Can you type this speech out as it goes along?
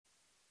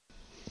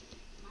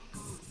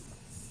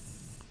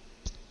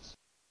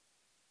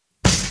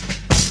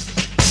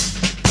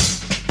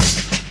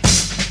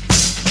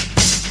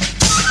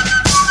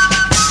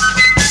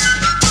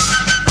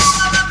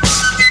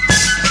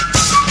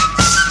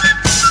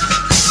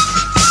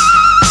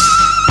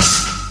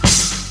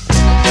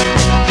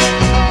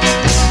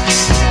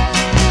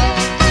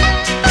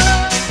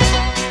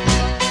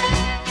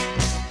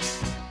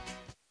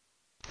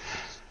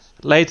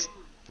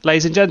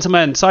Ladies and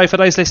gentlemen, sorry for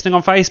those listening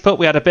on Facebook,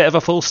 we had a bit of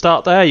a false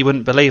start there. You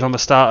wouldn't believe I'm a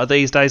starter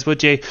these days,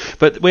 would you?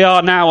 But we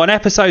are now on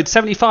episode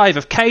 75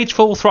 of Cage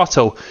Full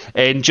Throttle.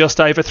 In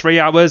just over 3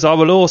 hours, I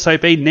will also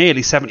be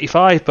nearly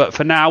 75, but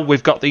for now,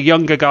 we've got the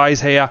younger guys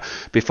here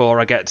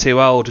before I get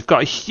too old. We've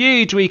got a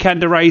huge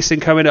weekend of racing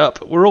coming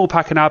up. We're all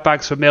packing our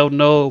bags for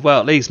Mildenhall. Well,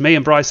 at least me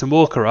and Bryson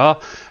Walker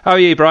are. How are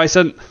you,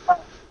 Bryson?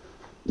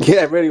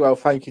 Yeah, really well,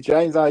 thank you,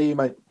 James. How are you,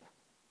 mate?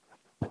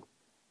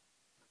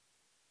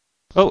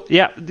 Oh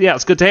yeah,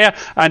 it's good to hear.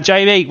 And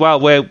Jamie,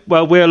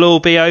 we'll all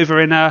be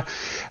over in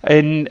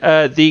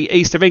the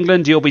east of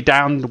England. You'll be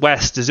down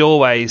west as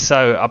always.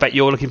 So I bet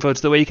you're looking forward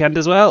to the weekend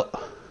as well.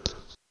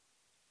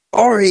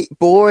 Alright,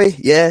 boy.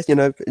 Yeah,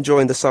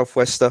 enjoying the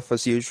southwest stuff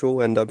as usual,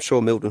 and I'm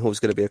sure Mildenhall's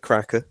going to be a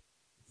cracker.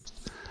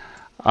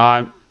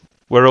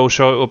 We're all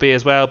sure it will be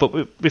as well.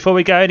 But before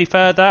we go any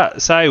further,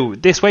 so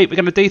this week we're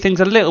going to do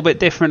things a little bit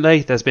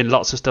differently. There's been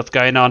lots of stuff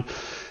going on.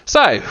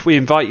 So, we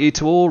invite you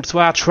all to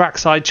our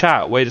Trackside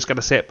chat. We're just going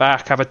to sit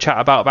back, have a chat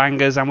about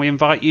bangers, and we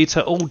invite you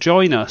to all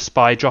join us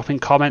by dropping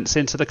comments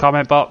into the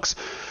comment box.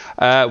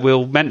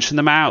 We'll mention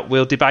them out,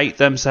 we'll debate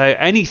them. So,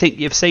 anything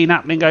you've seen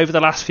happening over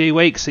the last few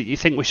weeks that you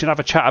think we should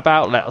have a chat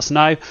about, let us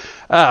know.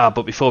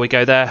 But before we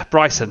go there,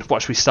 Bryson,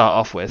 what should we start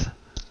off with?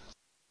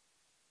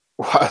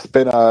 Well, it's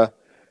been a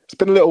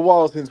little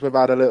while since we've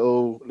had a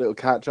little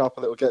catch up,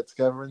 a little get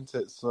together, isn't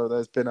it? So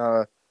there's been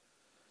a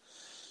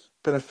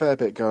fair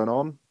bit going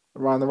on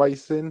around the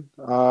racing.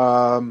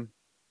 Should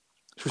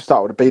we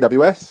start with the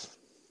BWS?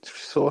 Should we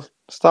sort of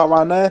start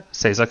around there?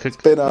 Seems like it's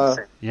been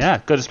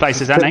good as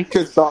places any.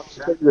 Good start,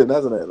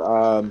 hasn't it?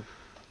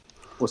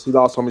 Obviously,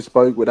 last time we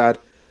spoke, we'd had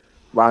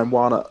round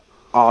one at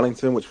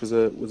Arlington, which was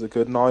a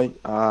good night.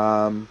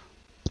 I've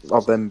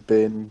then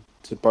been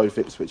to both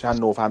Ipswich and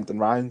Northampton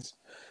rounds.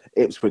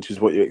 Ipswich is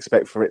what you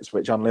expect for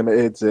Ipswich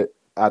Unlimiteds at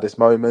Addis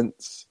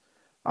Moments.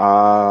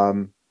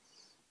 Good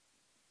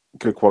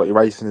quality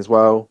racing as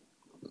well.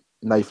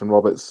 Nathan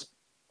Roberts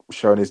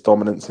showing his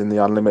dominance in the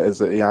Unlimiteds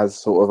that he has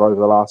sort of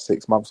over the last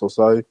 6 months or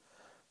so.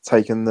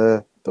 Taken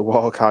the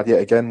wild card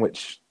yet again,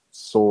 which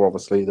saw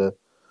obviously the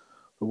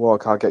wild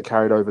card get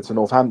carried over to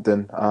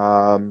Northampton.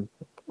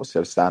 What's the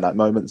other standout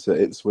moments at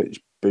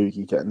Ipswich?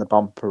 Boogie getting the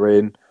bumper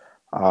in.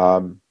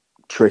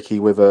 Tricky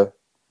with a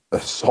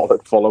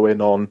solid following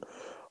on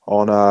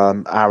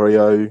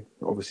Ario.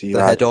 Obviously you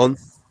the head on.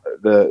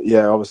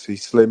 Obviously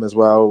Slim as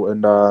well,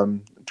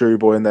 and Drew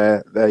Boy and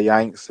their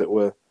Yanks that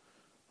were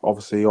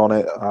obviously on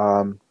it.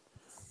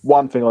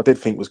 One thing I did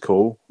think was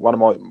cool. One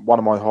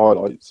of my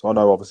highlights. I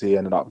know obviously he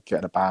ended up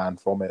getting a ban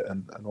from it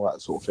and all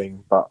that sort of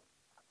thing. But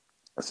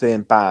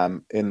seeing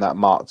Bam in that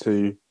Mark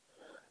II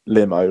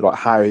limo, like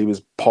how he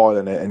was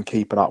piling it and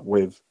keeping up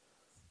with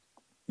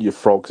your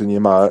Frogs and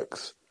your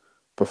Mercs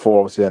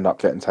before obviously end up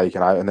getting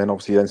taken out, and then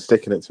obviously then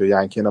sticking it to a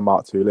Yankee in a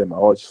Mark II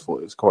limo. I just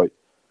thought it was quite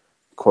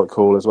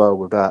cool as well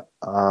with that.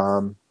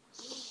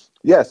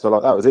 So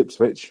like that was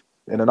Ipswich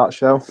in a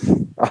nutshell.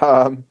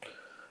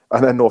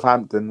 And then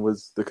Northampton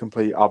was the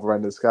complete other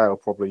end of the scale,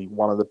 probably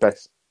one of the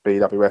best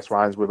BWS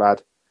rounds we've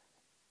had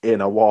in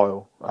a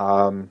while.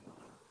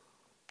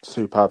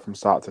 Superb from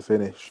start to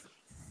finish.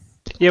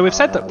 Yeah, we've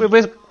said that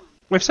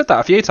we've said that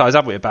a few times,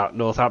 haven't we, about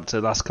Northampton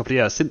the last couple of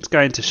years. Since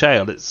going to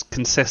Shale, it's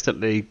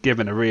consistently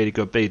given a really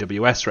good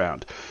BWS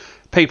round.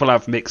 People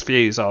have mixed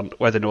views on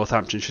whether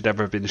Northampton should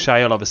ever have been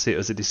Shale. Obviously, it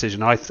was a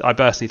decision I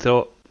personally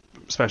thought,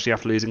 especially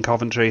after losing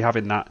Coventry,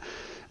 having that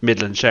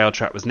Midland Shale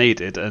track was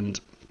needed, and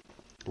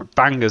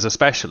bangers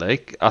especially,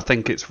 I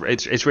think it's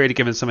really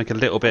given something a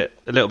little bit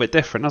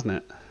different, hasn't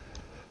it?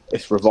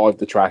 It's revived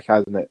the track,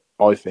 hasn't it?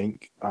 I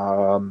think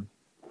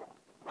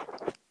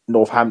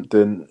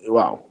Northampton,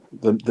 well,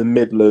 the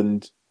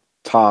Midland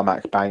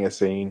tarmac banger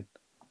scene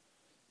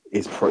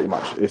is pretty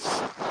much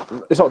it's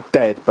not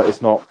dead, but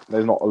there's not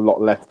a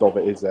lot left of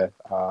it, is there?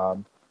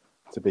 To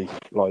be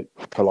like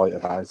polite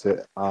about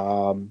it,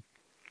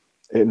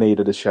 it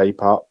needed a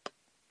shape up,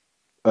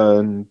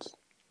 and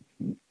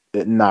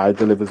it now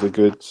delivers the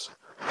goods,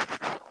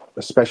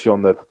 especially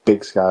on the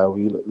big scale.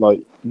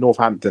 Like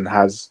Northampton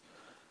has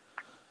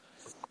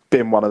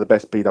been one of the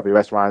best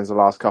BWS rounds the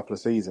last couple of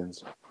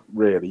seasons,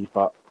 really.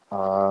 But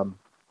I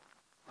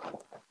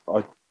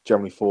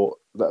generally thought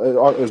that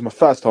it was my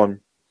first time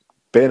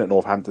being at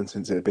Northampton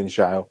since it had been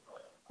Shale,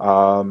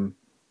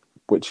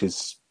 which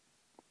is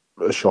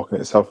a shock in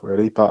itself,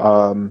 really. But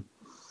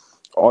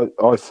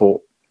I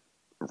thought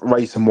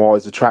racing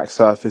wise, the track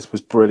surface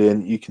was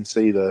brilliant. You can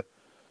see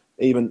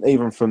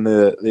even from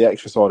the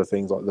extra side of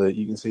things, like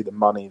you can see the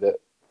money that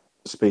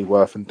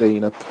Speedworth and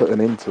Dean are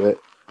putting into it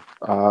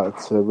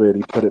to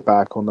really put it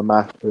back on the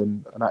map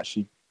and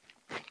actually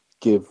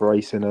give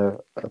racing a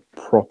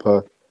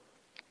proper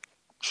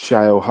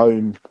Shale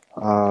home,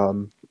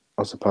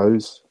 I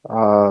suppose,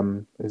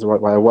 is the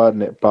right way of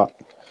wording it. But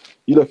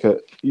you look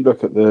at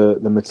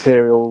the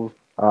material,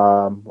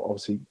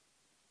 obviously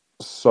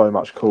so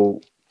much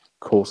cool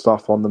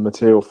stuff on the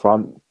material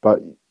front,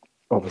 but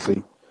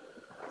obviously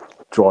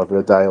driver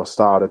of the day or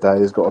star of the day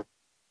has got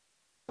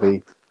to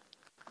be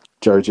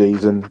Joe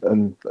G's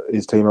and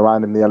his team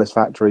around him, the Ellis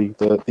factory,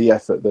 the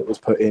effort that was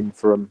put in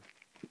from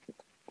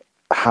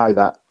how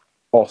that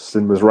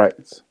Austin was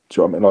wrecked.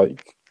 Do you know what I mean?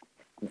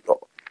 Like,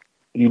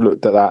 you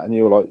looked at that and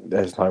you were like,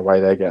 there's no way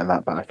they're getting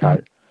that back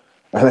out.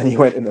 And then you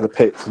went into the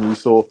pits and you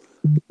saw,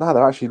 no,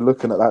 they're actually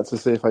looking at that to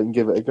see if they can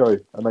give it a go.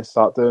 And they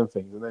start doing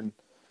things. And then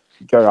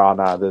you go,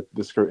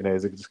 the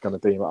scrutineers are just going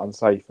to deem it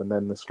unsafe. And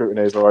then the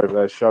scrutineers are over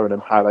there showing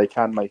them how they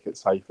can make it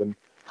safe. And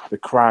the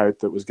crowd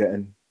that was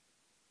getting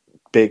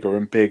bigger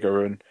and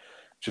bigger and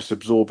just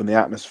absorbing the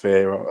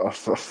atmosphere. I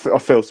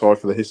feel sorry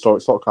for the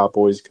historic stock car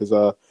boys because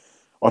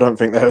I don't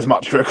think there was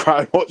much of a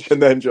crowd watching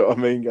them. Do you know what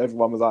I mean?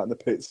 Everyone was out in the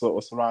pits sort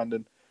of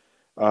surrounding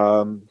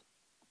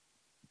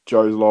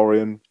Joe's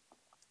lorry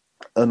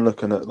and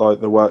looking at like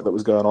the work that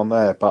was going on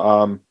there.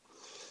 But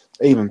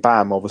even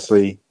Bam,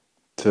 obviously,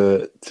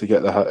 to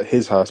get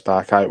his hearse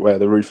back out where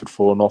the roof had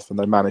fallen off, and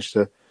they managed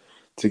to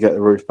get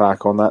the roof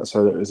back on that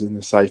so that it was in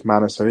a safe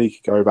manner so he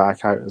could go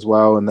back out as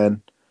well. And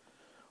then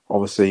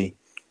obviously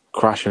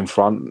crash in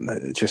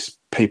front, just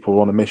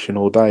people on a mission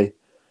all day.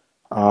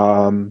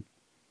 You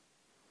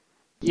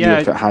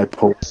look at how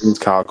Paul's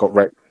car got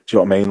wrecked. Do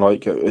you know what I mean?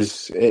 Like it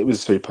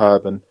was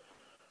superb. And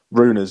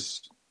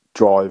Runer's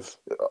drive.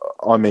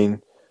 I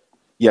mean,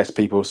 yes,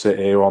 people sit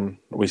here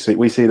we see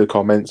the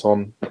comments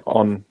on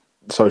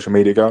social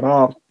media going,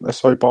 "Oh, they're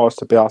so biased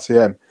to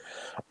BRCM."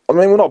 I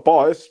mean, we're not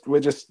biased. We're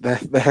just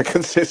they're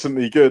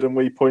consistently good, and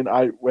we point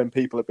out when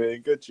people are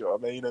being good. Do you know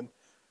what I mean? And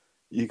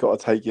you got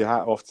to take your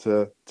hat off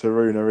to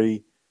Runer.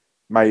 He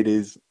made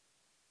his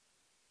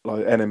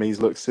enemies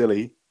look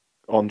silly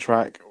on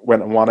track,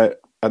 went and won it,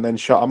 and then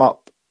shut them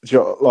up. Do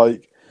you know,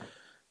 like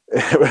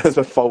it was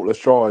a faultless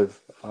drive.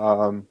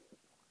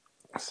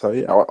 So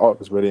yeah, I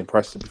was really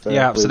impressed. To be fair,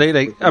 yeah,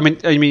 absolutely. I mean,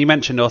 you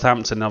mentioned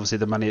Northampton. Obviously,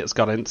 the money that's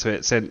gone into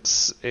it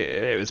since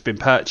it was been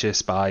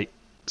purchased by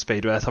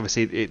Speedworth.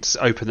 Obviously, it's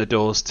opened the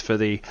doors for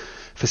the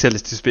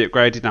facilities to be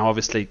upgraded. Now,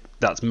 obviously,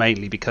 that's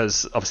mainly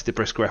because obviously the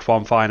Bristol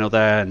F1 final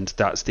there, and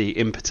that's the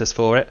impetus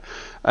for it.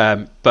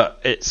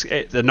 But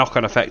the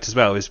knock-on effect as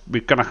well is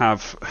we're going to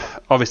have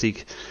obviously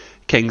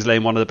Kings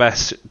Lynn, one of the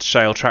best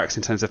shale tracks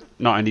in terms of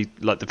not only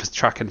like the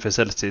track and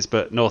facilities,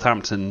 but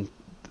Northampton.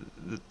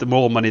 The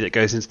more money that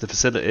goes into the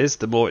facilities,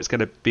 the more it's going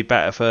to be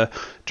better for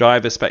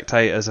drivers,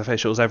 spectators,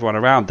 officials, everyone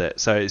around it.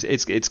 So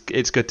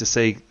it's good to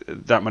see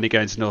that money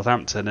going to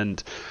Northampton,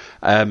 and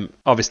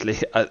obviously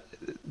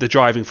the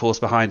driving force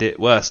behind it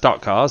were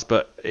stock cars,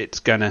 but it's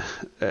gonna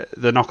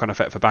the knock-on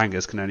effect for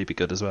Bangers can only be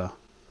good as well.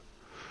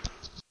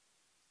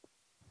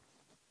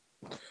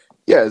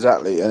 Yeah,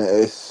 exactly, and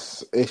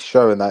it's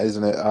showing that,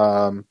 isn't it?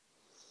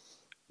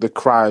 The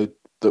crowd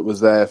that was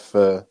there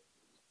for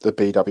the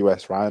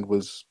BWS round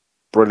was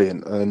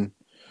brilliant, and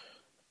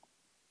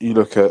you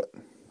look at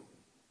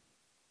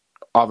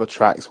other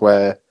tracks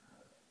where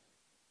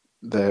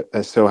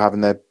they're still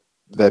having their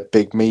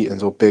big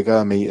meetings or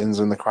bigger meetings,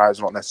 and the crowd's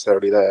not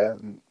necessarily there.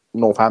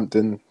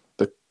 Northampton,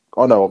 I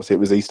know obviously it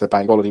was Easter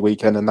bank holiday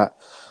weekend, and that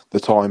the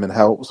timing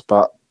helps,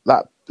 but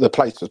that the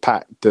place was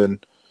packed,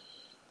 and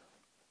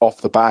off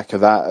the back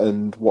of that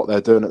and what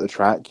they're doing at the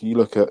track, you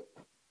look at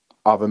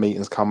other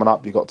meetings coming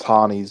up. You got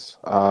Tarney's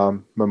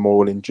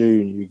Memorial in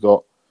June. You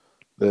got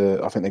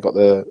I think they got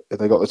the 2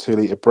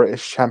 litre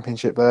British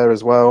Championship there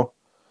as well.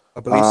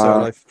 I believe so,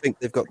 and I think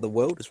they've got the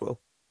World as well.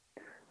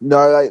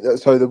 No,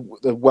 so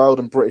the World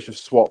and British have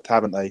swapped,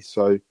 haven't they?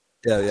 So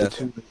yeah.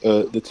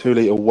 The 2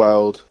 litre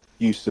World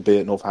used to be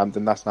at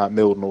Northampton. That's now at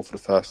Mildenhall for the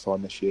first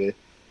time this year.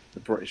 The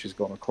British has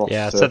gone across.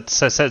 Yeah, so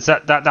that's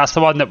the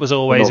one that was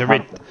always so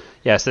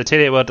the 2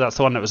 litre World. That's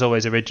the one that was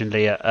always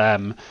originally at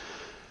Birmingham.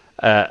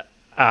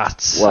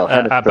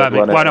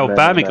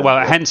 Birmingham. Well,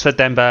 at Hensford,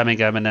 then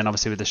Birmingham, and then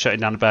obviously with the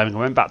shutting down of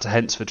Birmingham, went back to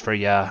Hensford for a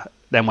year,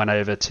 then went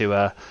over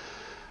to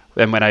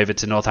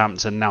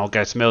Northampton. Now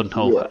go to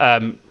Mildenhall.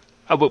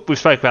 Yeah. We've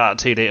spoken about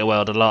that 2 litre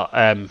World a lot.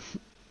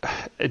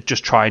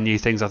 Just trying new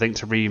things, I think,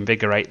 to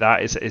reinvigorate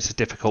that. It's a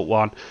difficult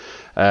one.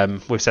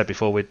 We've said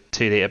before with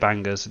 2 litre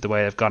Bangers, the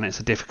way they've gone, it's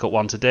a difficult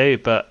one to do,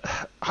 but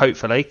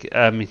hopefully,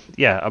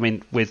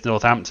 with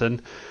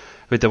Northampton,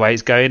 with the way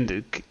it's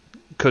going,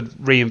 could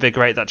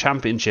reinvigorate that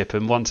championship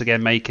and once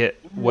again make it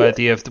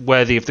worthy of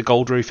the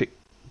gold roof it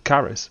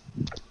carries.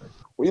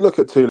 Well, you look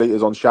at 2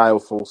 litres on shale,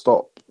 full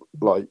stop.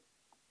 Like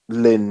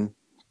Lynn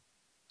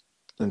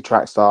and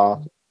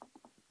Trackstar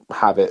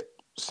have it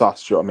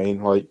sus. You know what I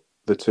mean? Like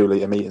the 2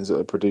 litre meetings that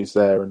are produced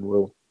there, and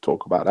we'll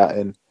talk about that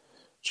in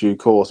due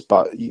course.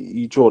 But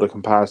you draw the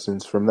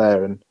comparisons from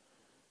there, and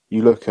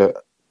you look at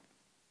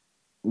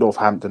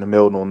Northampton and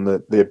Mildenhall and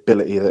the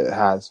ability that it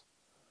has.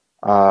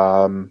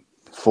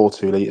 For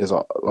 2 litres,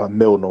 like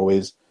Mildenhall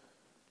is,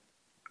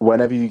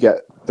 whenever you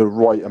get the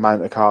right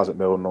amount of cars at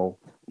Mildenhall,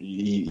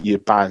 you're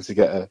bound to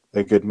get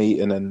a good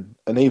meeting. And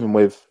even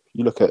with,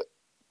 you look at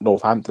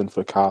Northampton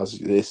for cars,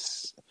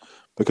 this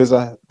because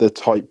of the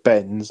tight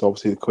bends,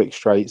 obviously the quick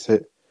straights,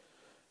 2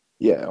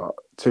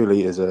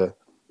 litres are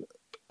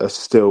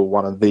still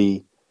one of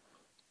the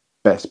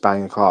best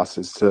banger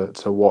classes to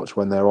watch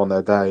when they're on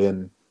their day,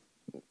 and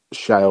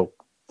Shale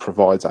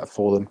provides that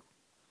for them.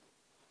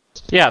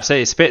 Yeah,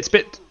 absolutely. It's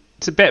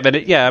a bit of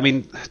it. Yeah, I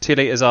mean, 2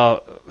 litres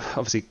are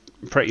obviously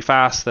pretty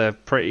fast. They're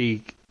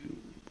pretty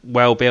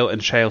well built,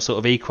 and shale sort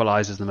of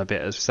equalises them a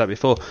bit, as we said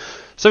before.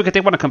 So I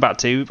did want to come back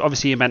to,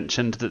 obviously you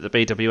mentioned that the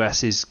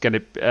BWS is going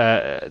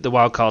to, the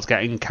wild card's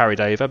getting carried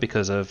over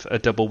because of a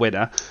double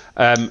winner.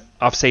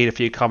 I've seen a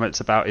few comments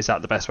about, is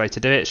that the best way to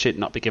do it? Should it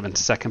not be given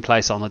to second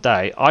place on the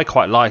day? I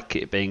quite like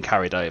it being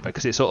carried over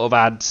because it sort of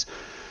adds,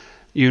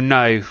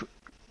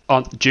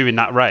 during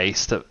that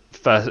race that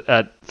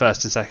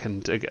first and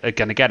second are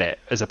going to get it,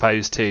 as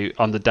opposed to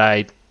on the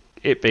day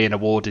it being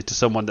awarded to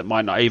someone that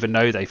might not even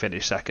know they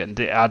finished second.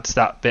 It adds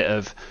that bit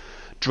of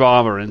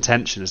drama and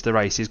tension as the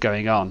race is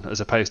going on,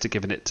 as opposed to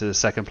giving it to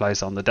second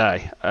place on the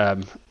day.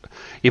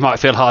 You might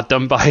feel hard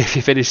done by if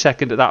you finish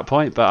second at that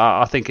point, but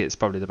I think it's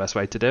probably the best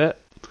way to do it.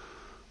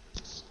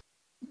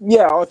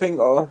 Yeah, I think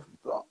I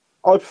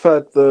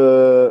preferred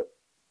the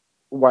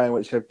way in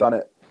which they've done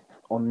it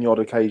on the odd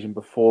occasion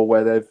before,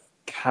 where they've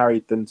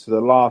carried them to the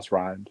last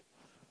round.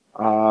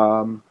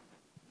 I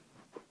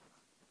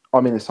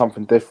mean, it's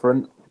something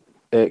different.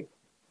 It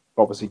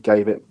obviously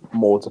gave it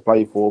more to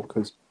play for,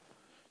 because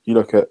you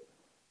look at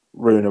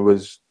Runa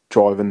was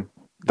driving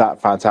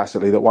that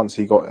fantastically that once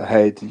he got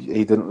ahead,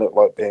 he didn't look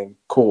like being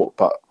caught.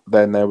 But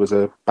then there was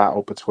a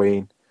battle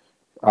between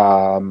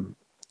sort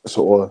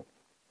of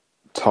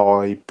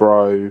Ty,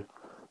 Bro,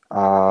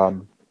 I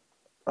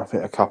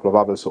think a couple of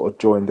others sort of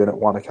joined in at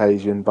one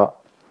occasion, but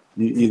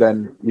you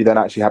then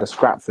actually had a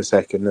scrap for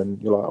second,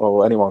 and you're like,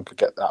 oh, anyone could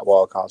get that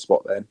wildcard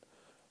spot then.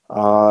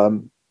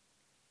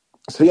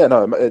 So yeah,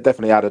 no, it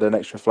definitely added an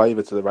extra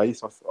flavour to the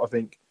race. I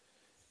think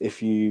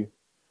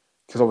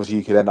because obviously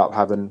you could end up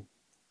having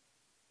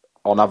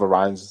on other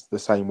rounds the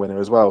same winner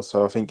as well.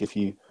 So I think if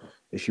you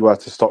were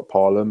to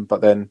stockpile them,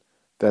 but then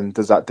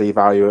does that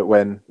devalue it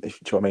when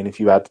if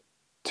you had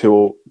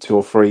two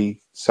or three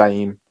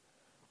same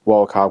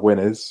wildcard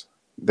winners,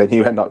 then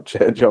you end up,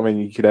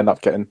 you could end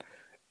up getting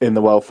in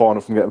the world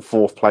final from getting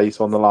fourth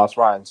place on the last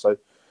round. So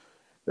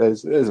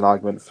there's an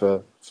argument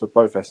for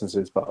both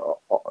essences, but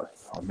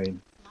I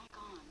mean,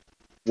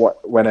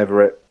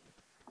 whenever it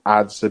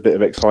adds a bit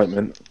of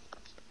excitement,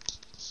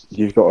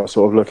 you've got to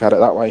sort of look at it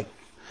that way.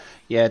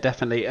 Yeah,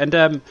 definitely. And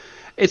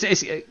they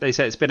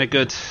say it's been a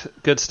good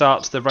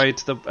start to the road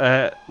to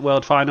the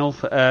World Final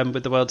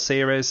with the World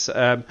Series.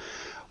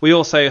 We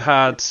also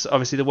had,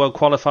 obviously, the World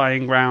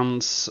Qualifying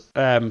rounds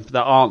that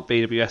aren't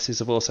BWSs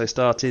have also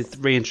started,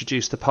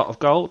 reintroduced the pot of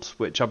gold,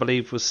 which I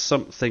believe was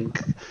something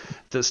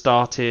that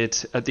started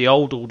at the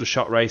old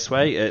Aldershot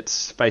Raceway.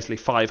 It's basically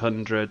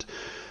 £500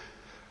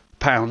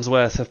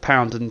 worth of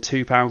 £1 and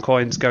 £2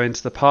 coins go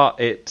into the pot.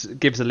 It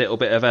gives a little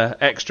bit of an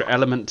extra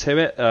element to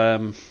it.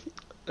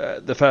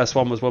 The first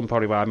one was won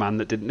probably by a man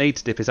that didn't need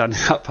to dip his hand in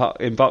that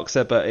pot in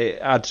Boxer, but it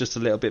adds just a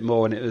little bit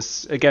more, and it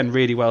was again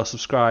really well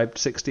subscribed.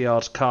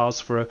 60-yard cars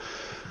for a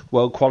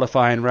World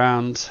Qualifying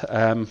round.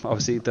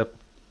 Obviously the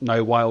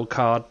no wild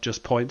card,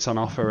 just points on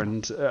offer,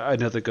 and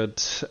another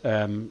good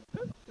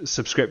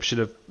subscription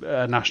of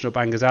national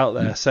bangers out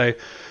there. So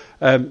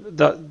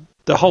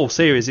the whole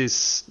series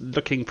is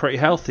looking pretty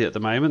healthy at the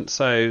moment,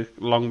 so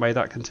long may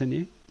that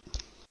continue.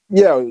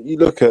 Yeah, you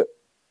look at,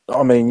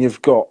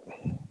 you've got,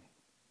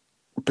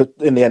 but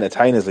in the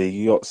Entertainers League,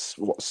 you got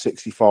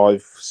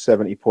 65,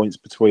 70 points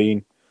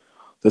between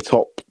the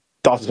top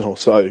dozen or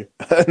so,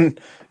 and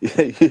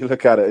you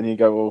look at it and you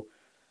go, well,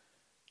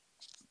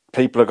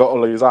 people have got to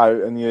lose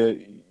out, and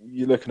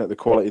you're looking at the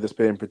quality that's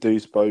being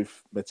produced,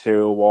 both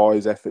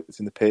material-wise, efforts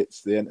in the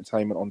pits, the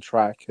entertainment on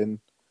track, and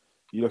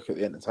you look at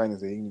the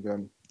Entertainers League and you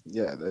go,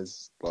 yeah,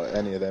 there's like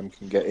any of them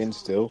can get in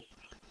still.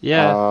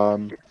 Yeah.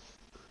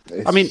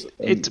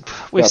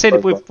 We've seen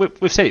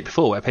it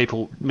before where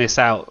people miss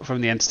out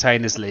from the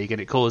Entertainers League,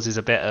 and it causes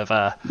a bit of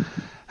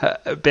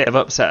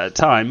upset at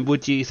time.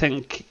 Would you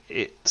think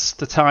it's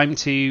the time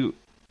to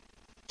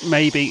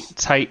maybe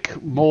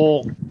take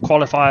more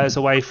qualifiers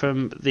away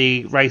from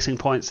the racing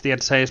points to the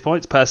entertainers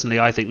points? Personally,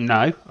 I think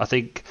no. I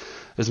think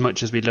as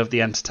much as we love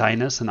the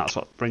entertainers, and that's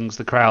what brings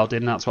the crowd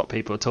in, that's what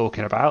people are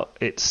talking about,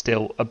 it's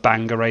still a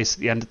banger race at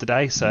the end of the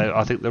day. So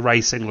I think the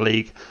racing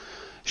league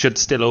should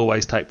still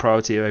always take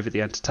priority over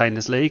the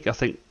entertainers league. I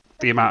think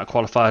the amount of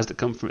qualifiers that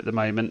come from it at the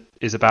moment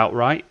is about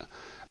right,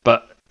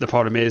 but the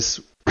problem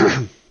is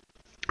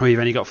we've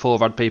only got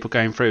 4 odd people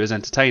going through as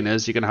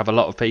entertainers. You're going to have a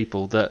lot of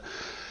people that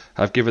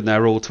have given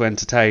their all to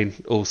entertain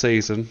all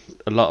season,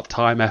 a lot of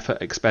time,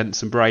 effort,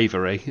 expense and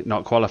bravery,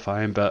 not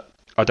qualifying, but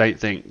I don't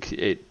think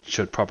it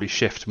should probably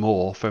shift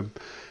more from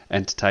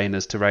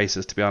entertainers to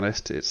racers, to be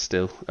honest. It's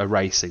still a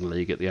racing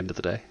league at the end of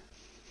the day.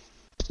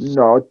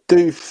 No, I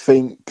do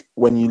think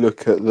when you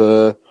look at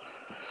the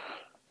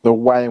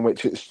way in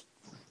which it's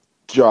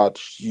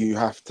judged, you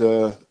have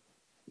to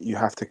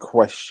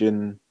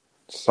question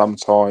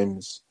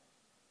sometimes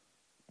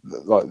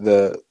like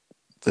the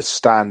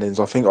standings.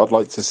 I think I'd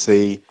like to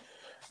see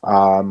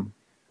a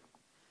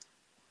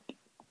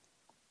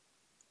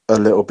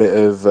little bit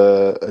of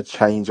a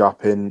change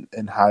up in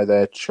how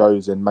they're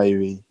chosen.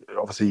 Maybe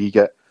obviously you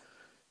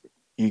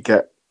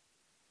get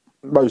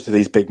most of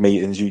these big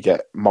meetings, you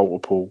get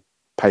multiple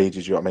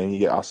pages. You know what I mean? You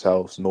get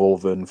ourselves,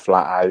 Northern,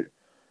 Flat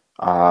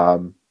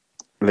Out,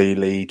 Lee. Do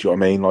you know what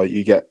I mean? Like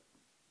you get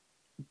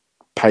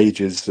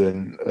pages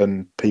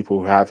and people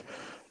who have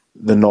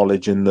the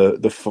knowledge and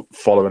the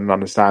following and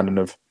understanding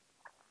of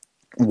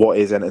what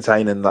is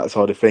entertaining, that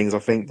side of things. I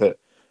think that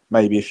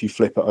maybe if you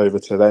flip it over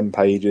to them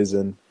pages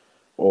and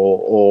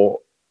or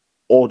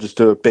just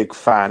do a big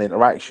fan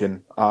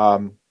interaction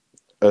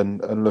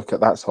and look at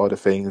that side of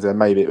things, then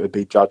maybe it would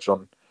be judged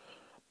on.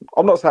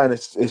 I'm not saying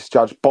it's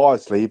judged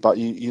biasly, but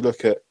you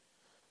look at,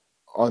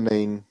 I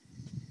mean,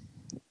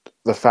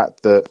 the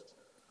fact that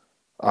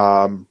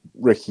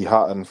Ricky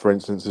Hutton, for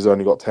instance, has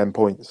only got 10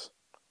 points.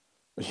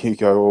 You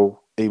go,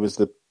 well, he was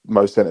the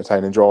most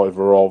entertaining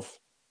driver of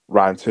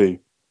round 2.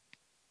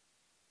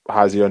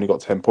 Has he only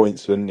got 10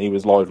 points? And he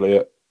was lively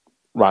at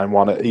round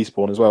 1 at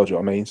Eastbourne as well, do you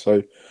know what I mean?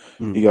 So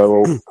you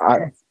go,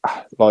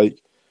 well,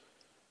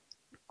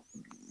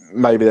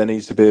 maybe there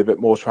needs to be a bit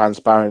more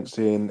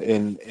transparency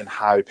in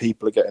how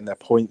people are getting their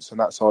points and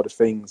that side of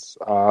things.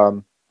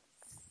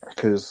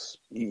 Because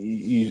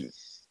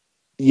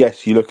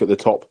yes, you look at the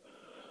top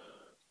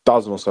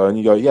dozen or so and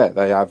you go, yeah,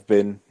 they have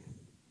been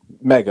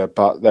mega,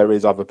 but there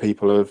is other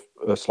people who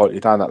are slightly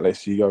down that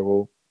list. You go,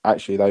 well,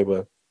 actually they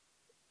were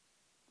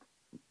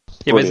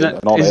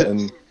brilliant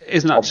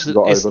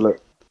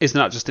isn't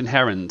that just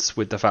inherent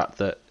with the fact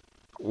that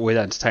with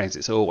entertainers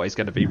it's always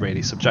going to be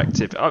really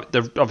subjective?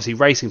 Obviously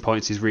racing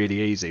points is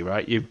really easy,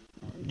 right? You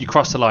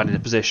cross the line in a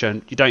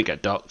position, you don't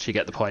get docked, you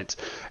get the points.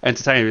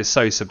 Entertainer is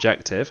so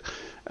subjective,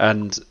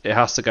 and it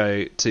has to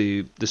go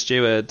to the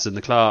stewards and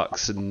the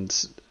clerks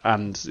and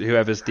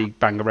whoever's the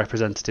banger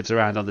representatives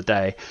around on the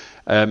day.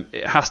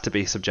 It has to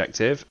be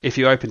subjective. If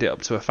you opened it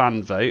up to a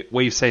fan vote,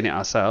 we've seen it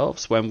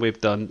ourselves when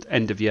we've done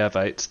end of year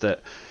votes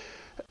that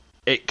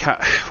it can.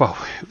 Well,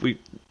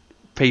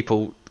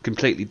 people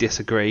completely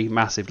disagree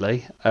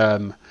massively,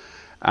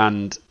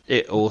 and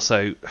it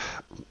also,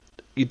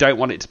 you don't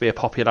want it to be a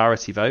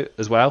popularity vote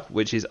as well,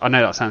 which is, I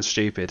know that sounds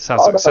stupid. It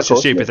sounds like such a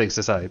stupid thing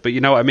to say, but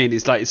you know what I mean.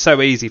 It's like it's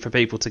so easy for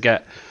people to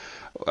get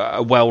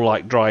a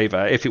well-liked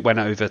driver if it went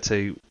over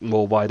to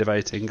more wider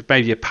voting.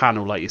 Maybe a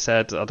panel, like you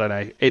said. I don't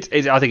know. I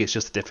think it's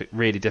just a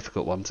really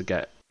difficult one to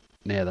get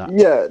near that.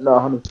 Yeah, no,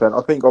 100%.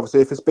 I think obviously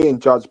if it's being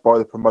judged by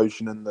the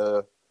promotion and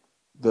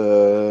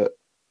the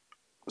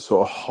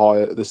sort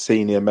of the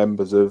senior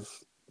members of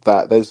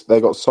that,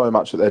 they've got so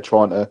much that they're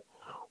trying to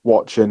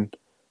watch, and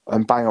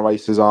banger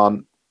races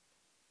aren't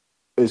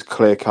as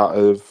clear cut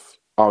of,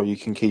 oh, you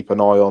can keep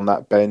an eye on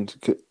that bend.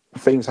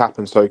 Things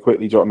happen so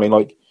quickly, do you know what I mean?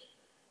 Like,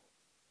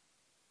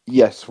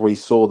 yes, we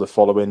saw the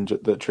following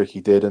that Tricky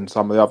did and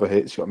some of the other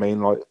hits, you know what I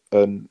mean? Like,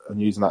 and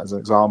using that as an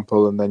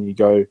example, and then you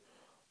go,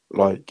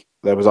 like,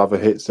 there was other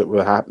hits that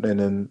were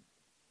happening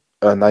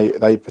and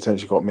they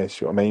potentially got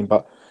missed, you know what I mean?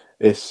 But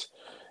it's,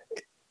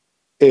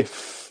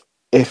 if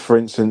for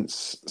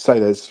instance, say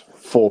there's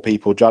 4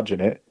 people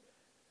judging it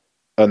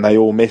and they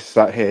all miss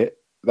that hit,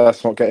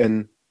 that's not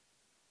getting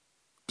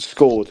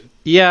scored.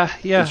 Yeah,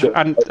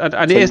 and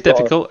it is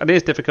difficult. And it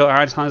is difficult. How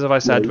many times have I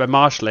said when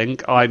marshalling,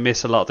 I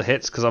miss a lot of the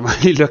hits because I'm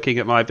only looking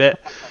at my bit.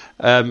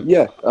 I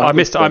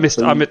missed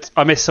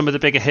some of the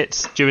bigger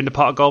hits during the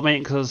pot of gold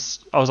meeting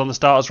because I was on the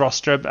starters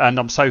roster and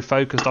I'm so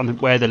focused on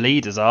where the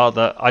leaders are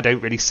that I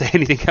don't really see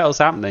anything else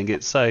happening.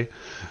 It's so.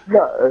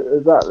 Yeah,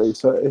 exactly.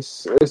 So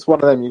it's one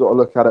of them. You got to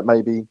look at it.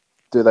 Maybe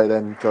do they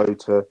then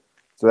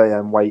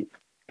wait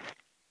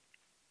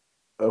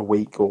a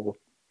week or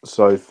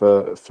so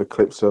for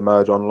clips to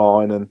emerge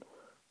online and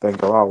then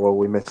go, oh well,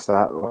 we missed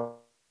that.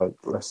 Like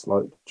let's do you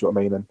know what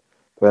I mean? And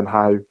then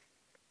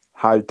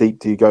how deep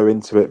do you go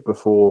into it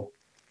before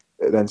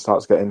it then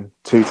starts getting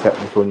too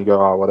technical and you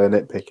go, oh well, they're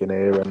nitpicking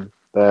here and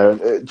there. And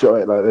do you know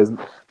what I mean?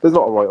 Like there's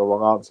not a right or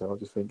wrong answer. I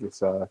just think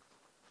it's I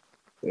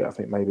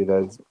think maybe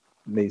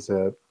needs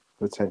to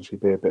potentially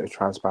be a bit of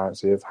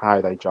transparency of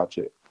how they judge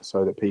it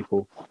so that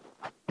people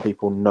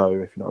know,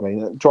 if you know what I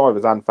mean.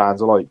 Drivers and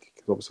fans alike,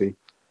 because obviously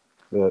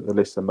the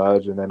lists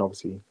emerge and then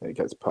obviously it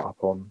gets put up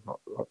on,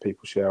 like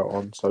people share it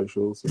on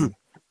socials, and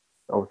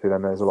obviously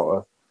then there's a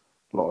lot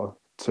of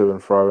to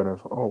and fro and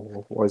of,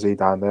 oh, why is he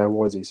down there?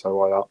 Why is he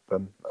so high up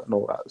and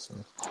all that. So,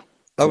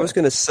 I was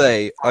going to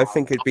say, I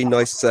think it'd be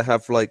nice to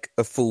have like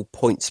a full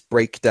points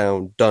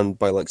breakdown done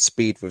by like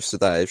Speedwith, so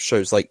that it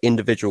shows like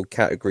individual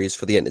categories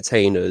for the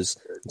entertainers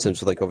in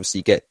terms of like obviously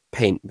you get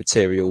paint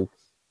material,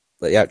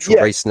 like the actual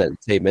racing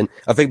entertainment.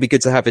 I think it'd be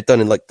good to have it done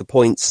in like the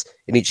points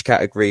in each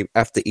category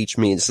after each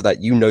meeting, so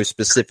that you know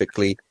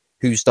specifically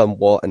who's done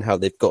what and how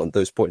they've gotten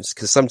those points.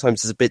 Because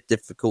sometimes it's a bit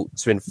difficult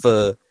to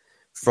infer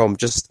from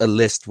just a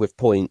list with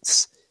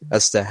points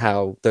as to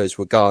how those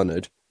were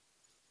garnered.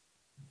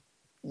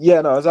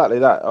 Yeah, no, exactly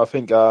that. I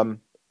think, and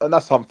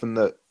that's something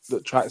that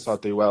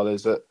Trackside do well,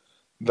 is that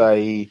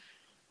they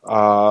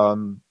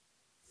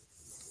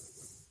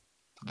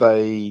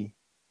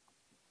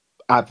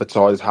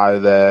advertise how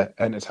their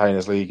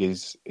Entertainers League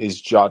is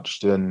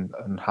judged and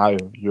how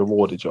you're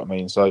awarded, you know what I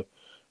mean? So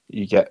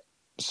you get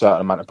a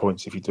certain amount of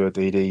points if you do a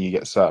DD, you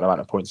get a certain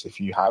amount of points if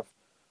you have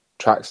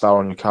Trackstar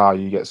on your car,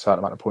 you get a certain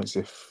amount of points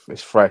if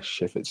it's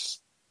fresh, if it's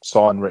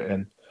sign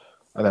written,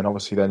 and then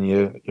obviously then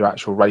your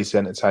actual race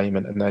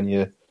entertainment, and then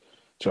your.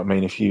 Do you know what I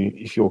mean?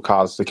 If your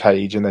car's the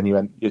cage and then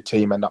your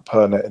team end up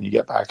pulling it and you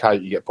get back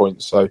out, you get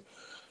points. So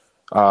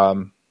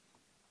there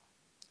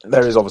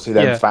is obviously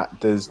then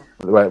factors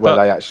where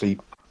they actually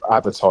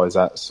advertise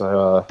that.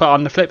 So, but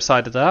on the flip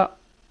side of that,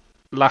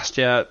 last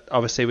year,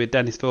 obviously with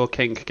Dennis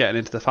Vorkink getting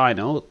into the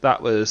final,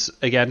 that was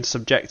again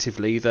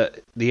subjectively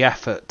that the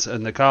effort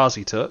and the cars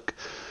he took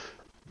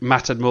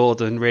mattered more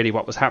than really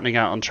what was happening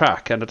out on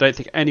track. And I don't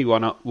think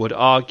anyone would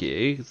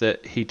argue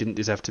that he didn't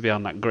deserve to be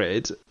on that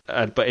grid.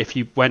 But if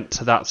you went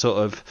to that sort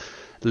of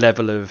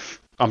level of,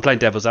 I'm playing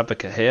devil's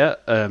advocate here,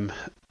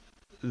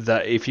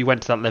 that if you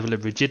went to that level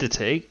of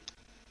rigidity,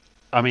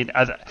 I mean,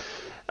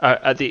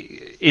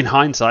 in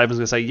hindsight, I was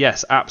going to say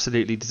yes,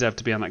 absolutely deserved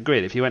to be on that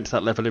grid. If you went to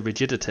that level of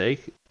rigidity,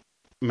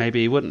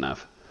 maybe he wouldn't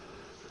have.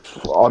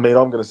 I mean,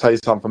 I'm going to say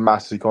something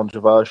massively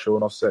controversial,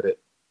 and I've said it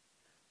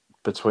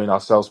between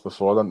ourselves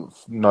before. I don't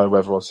know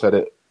whether I've said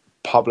it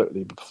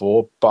publicly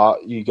before,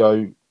 but you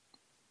go,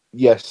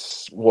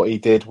 yes, what he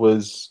did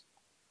was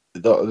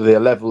the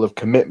level of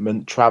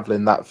commitment,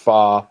 travelling that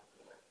far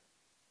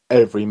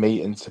every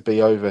meeting to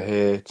be over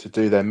here to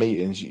do their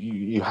meetings.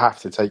 You have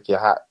to take your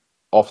hat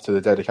off to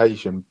the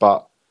dedication.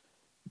 But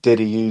did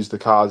he use the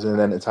cars in an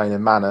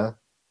entertaining manner?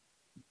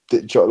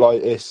 But that's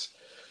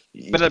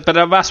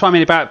what I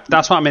mean about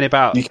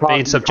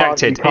being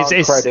subjected.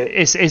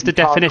 Is the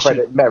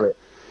definition merit?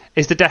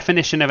 Is the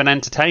definition of an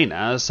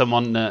entertainer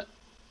someone that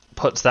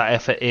puts that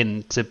effort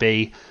in to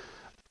be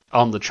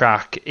on the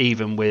track,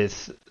 even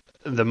with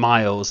the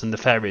miles and the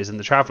ferries and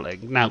the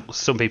travelling? Now,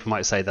 some people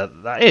might say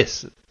that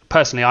is.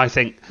 Personally, I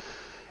think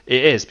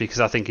it is, because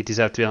I think he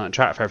deserved to be on that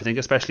track for everything,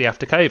 especially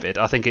after COVID.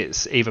 I think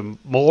it's even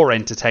more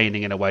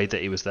entertaining in a way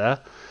that he was there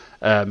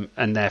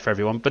and there for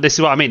everyone. But this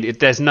is what I mean.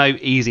 There's no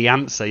easy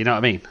answer, you know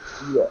what I mean?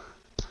 Yeah.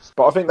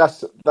 But I think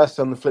that's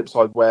on the flip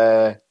side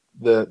where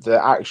the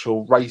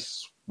actual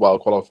race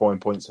qualifying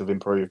points have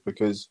improved,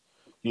 because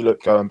you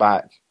look going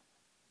back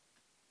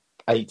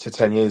 8 to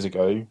 10 years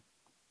ago,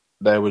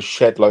 there was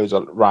shed loads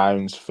of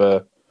rounds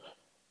for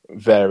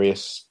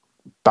various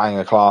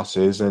banger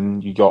classes,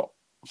 and you got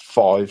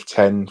 5,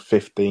 10,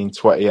 15,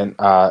 20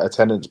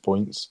 attendance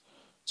points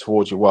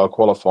towards your world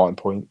qualifying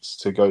points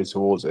to go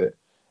towards it.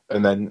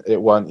 And then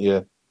it weren't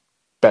your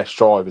best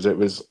drivers, it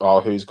was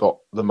who's got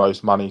the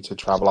most money to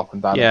travel up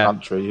and down the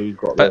country, who's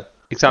got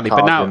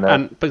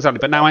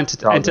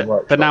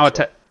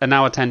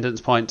now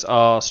attendance points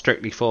are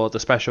strictly for the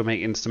special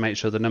meetings to make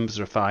sure the numbers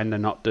are fine. They're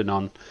not done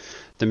on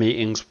the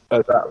meetings.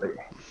 Exactly.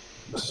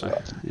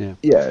 So, yeah,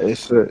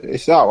 it's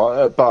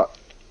that. But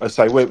I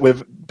say we're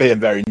being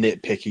very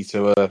nitpicky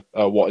to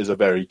what is a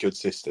very good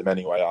system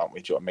anyway, aren't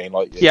we? Do you know what I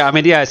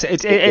mean? It's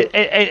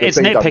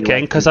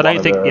nitpicking, because I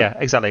don't think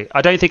exactly.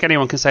 I don't think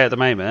anyone can say at the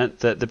moment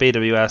that the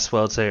BWS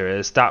World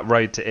Series, that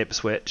road to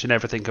Ipswich and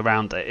everything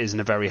around it, is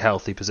in a very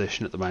healthy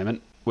position at the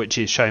moment, which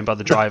is shown by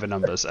the driver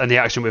numbers and the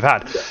action we've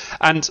had. Yeah.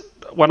 And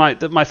when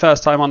my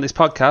first time on this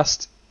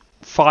podcast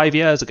 5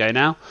 years ago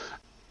now,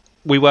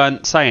 we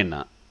weren't saying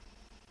that.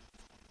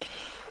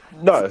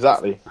 No,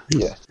 exactly.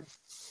 Yeah.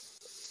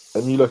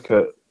 And you look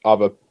at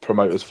other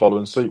promoters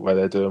following suit where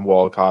they're doing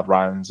wildcard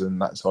rounds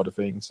and that sort of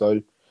thing.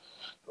 So,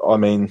 I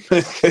mean,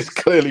 it's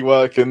clearly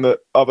working that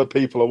other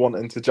people are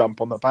wanting to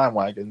jump on the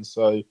bandwagon.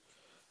 So,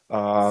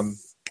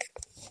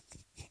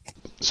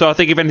 so I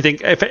think if anything,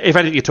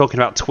 you're talking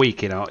about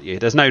tweaking, aren't you?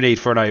 There's no need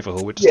for an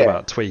overhaul. We're just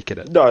about tweaking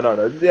it. No.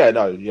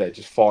 Yeah,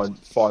 just fine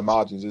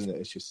margins, isn't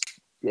it?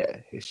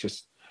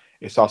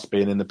 It's us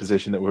being in the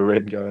position that we're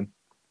in, going,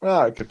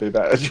 it could be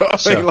better. Do you know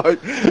what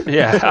I mean?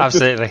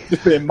 Absolutely.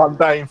 Just being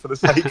mundane for the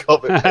sake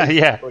of it.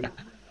 Yeah.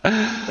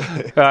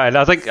 Right,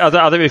 I think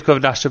we've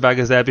covered National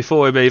Bangers there.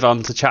 Before we move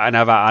on to chatting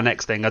about our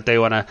next thing, I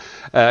do want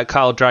to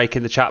Carl Drake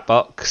in the chat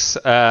box.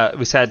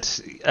 We said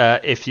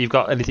if you've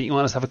got anything you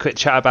want us to have a quick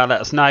chat about,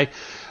 let us know.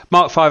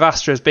 Mark 5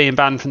 Astra is being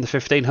banned from the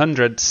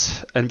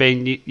 1500s and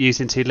being used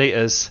in 2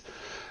 litres.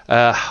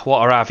 What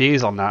are our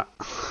views on that?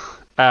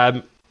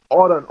 I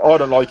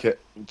don't like it,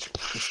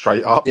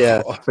 straight up.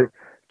 Yeah. I think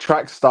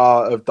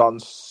Trackside have done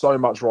so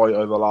much right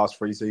over the last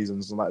 3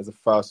 seasons, and that is the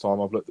first time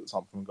I've looked at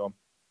something and gone,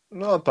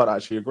 no, I don't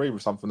actually agree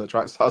with something that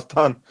Trackside's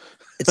done.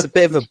 It's a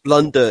bit of a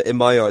blunder in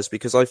my eyes,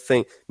 because I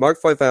think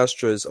Mark 5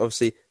 Astras,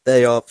 obviously,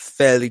 they are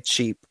fairly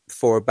cheap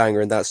for a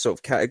banger in that sort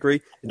of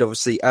category. And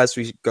obviously, as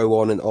we go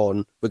on and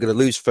on, we're going to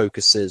lose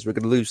focuses. We're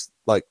going to lose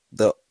like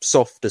the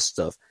softer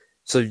stuff.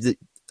 So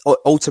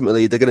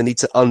ultimately, they're going to need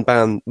to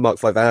unban Mark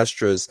 5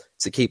 Astras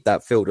to keep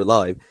that field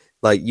alive.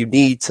 Like, you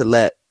need to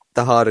let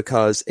the harder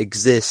cars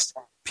exist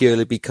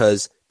purely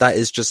because that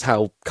is just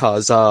how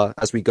cars are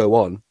as we go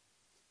on.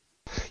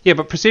 Yeah,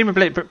 but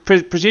presumably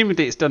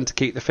it's done to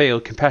keep the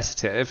field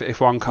competitive if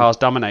one car's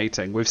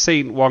dominating. We've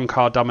seen one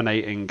car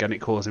dominating and it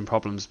causing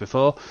problems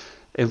before.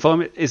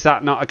 Is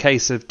that not a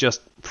case of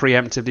just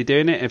preemptively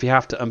doing it? If you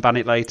have to unban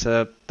it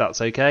later,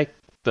 that's okay.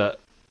 But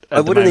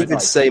I wouldn't even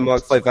say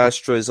Mark 5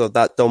 Astras are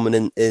that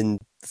dominant in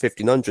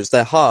 1500s.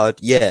 They're hard,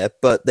 yeah,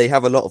 but they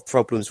have a lot of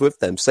problems with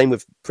them. Same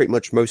with pretty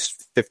much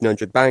most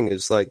 1500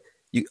 bangers. Like,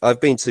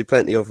 I've been to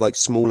plenty of like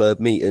smaller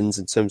meetings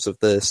in terms of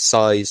the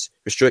size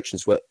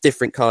restrictions where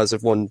different cars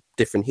have won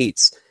different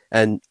heats,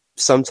 and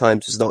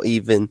sometimes it's not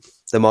even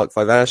the Mark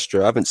V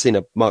Astra. I haven't seen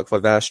a Mark V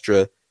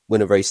Astra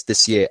win a race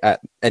this year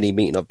at any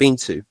meeting I've been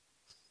to.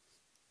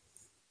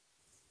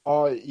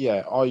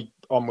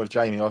 I'm with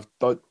Jamie.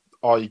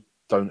 I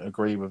don't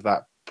agree with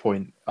that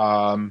point.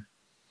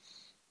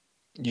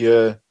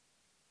 You're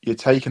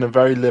taking a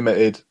very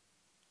limited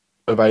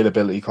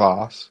availability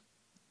class.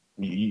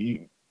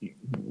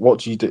 What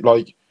do you do?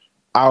 Like,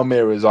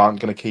 Almiras aren't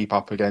going to keep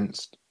up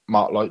against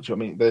Mark. Like, I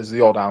mean, there's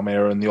the odd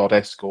Almira and the odd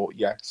Escort,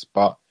 yes,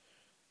 but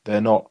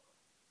they're not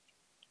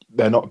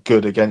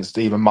good against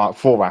even Mark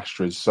IV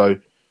Astras. So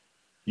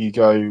you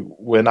go,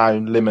 we're now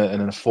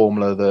limiting a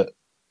formula that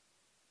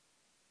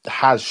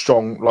has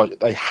strong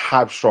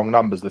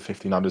numbers, the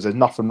 1500s. There's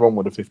nothing wrong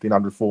with the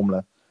 1500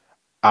 formula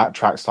at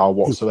Trackside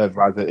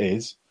whatsoever as it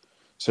is.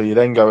 So you're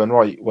then going,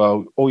 right,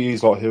 well, all you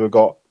lot who have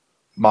got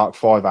Mark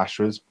V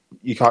Astras,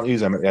 you can't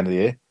use them at the end of the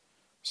year.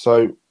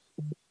 So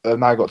they've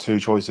now got two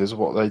choices.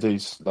 What they do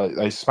is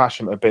they smash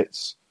them to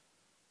bits,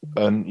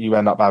 and you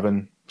end up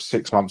having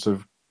 6 months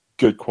of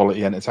good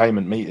quality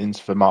entertainment meetings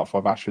for Mark V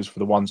Astras for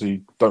the ones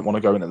who don't want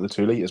to go into the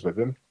 2 litres with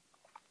him.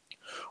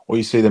 Or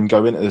you see them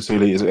go into the 2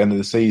 litres at the end of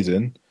the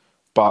season.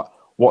 But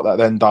what that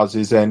then does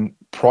is then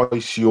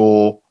price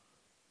your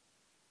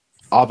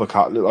other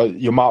car, like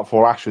your Mark IV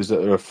Astras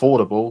that are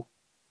affordable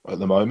at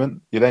the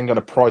moment. You're then going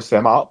to price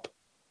them up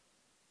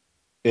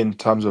in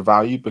terms of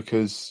value,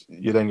 because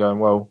you're then going,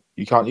 well,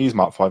 you can't use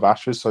Mark V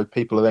Astras, so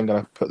people are then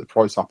going to put the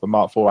price up on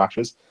Mark IV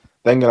Astras,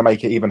 then going to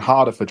make it even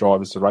harder for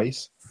drivers to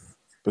race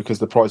because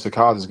the price of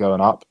cars is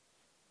going up.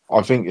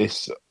 I think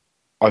it's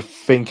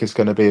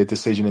going to be a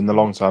decision in the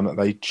long term that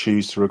they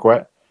choose to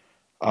regret.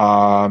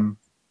 And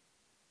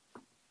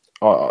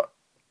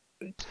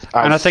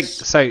I think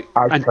so.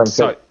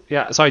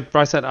 Sorry,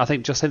 Bryson. I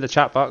think just in the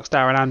chat box,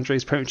 Darren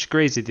Andrews pretty much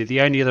agrees with you.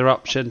 The only other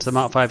option to the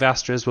Mark V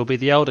Astras will be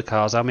the older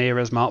cars,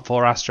 Almira's, Mark IV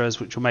Astras,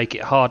 which will make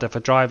it harder for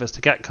drivers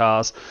to get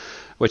cars,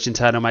 which in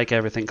turn will make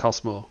everything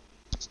cost more.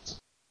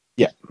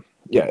 Yeah.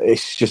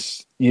 It's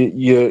just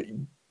you're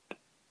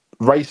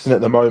racing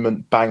at the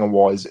moment, banger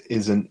wise,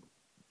 isn't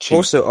cheap.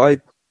 Also, I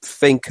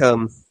think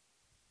Go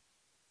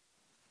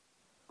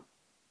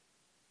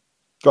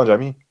on,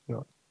 Jamie.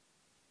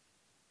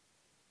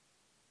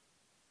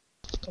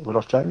 We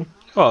lost Jamie?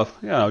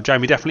 Well,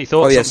 Jamie definitely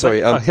thought. Oh yeah,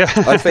 something. sorry.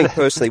 I think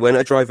personally, when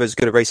a driver is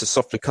going to race a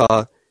softer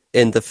car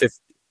in the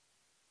fifth.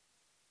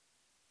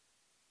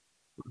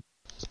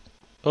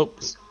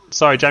 Oops,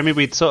 sorry, Jamie.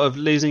 We're sort of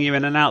losing you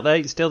in and out there.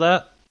 You still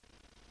there?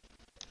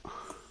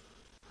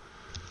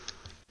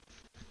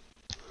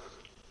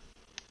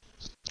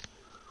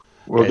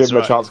 We'll give him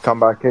a chance to come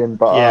back in,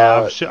 but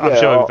I'm sure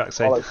he'll be back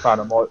soon. I'll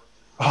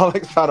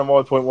expand on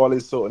my point while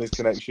he's sorting his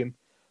connection.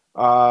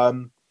 I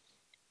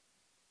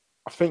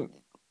think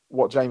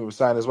what Jamie was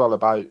saying as well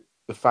about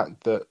the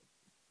fact that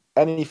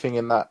anything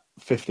in that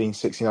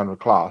 1600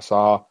 class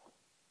are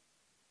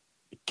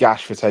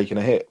gash for taking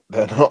a hit.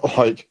 They're not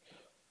like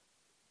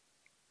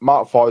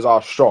Mark V's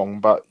are strong,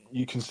 but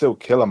you can still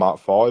kill a Mark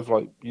V.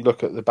 Like, you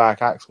look at the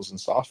back axles and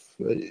stuff,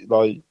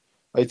 like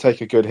they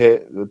take a good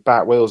hit, the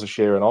back wheels are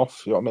shearing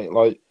off. You know what I mean?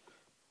 Like,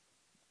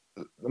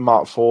 the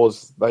Mark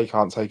IVs, they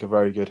can't take a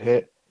very good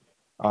hit.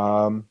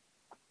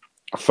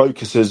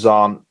 Focuses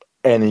aren't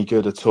any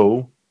good at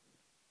all.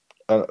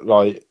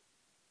 Like,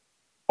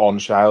 on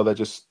shale,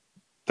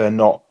 they're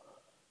not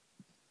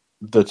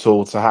the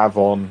tool to have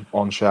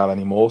on shale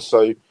anymore.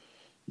 So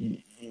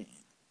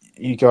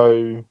you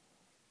go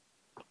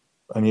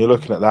and you're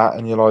looking at that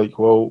and you're like,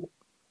 well,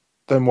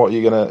 then what are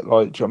you going to,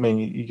 like, do you know what I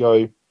mean? You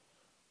go,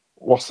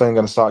 what's then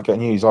going to start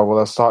getting used? Oh, well,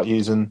 they'll start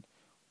using,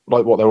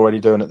 like what they're already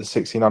doing at the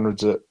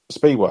 1600s at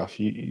Speedworth.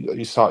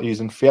 You start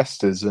using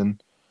Fiestas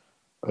and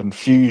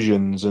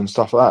Fusions and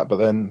stuff like that, but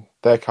then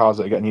they're cars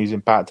that are getting used in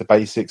back to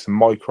basics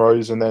and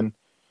micros, and then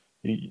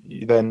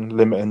you then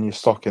limiting your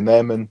stock in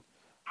them. And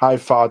how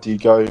far do you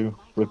go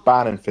with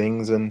banning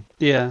things and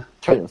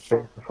taking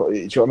things? Do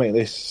you know what I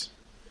mean?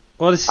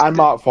 And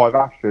Mark V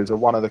Astras are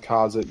one of the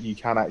cars that you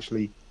can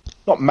actually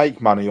not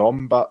make money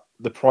on, but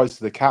the price of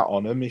the cat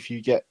on them, if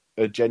you get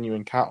a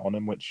genuine cat on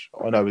them, which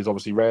I know is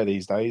obviously rare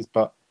these days,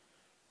 but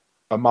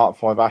a Mark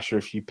V Astra,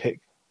 if you pick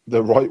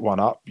the right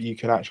one up, you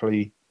can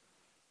actually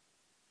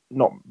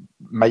not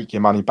make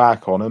your money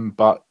back on them,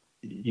 but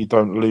you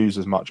don't lose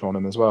as much on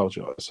them as well.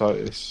 So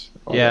it's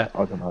I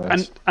don't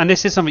know. And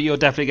this is something you're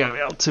definitely going to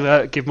be able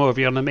to give more of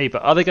you on than me.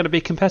 But are they going to be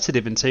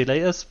competitive in 2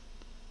 litres?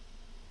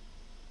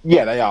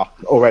 Yeah, they are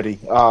already.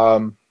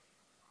 You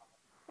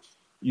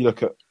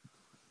look at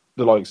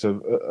the likes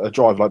of a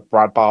driver like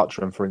Brad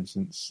Bartram, for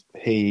instance.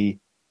 He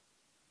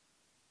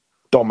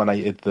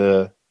dominated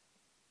the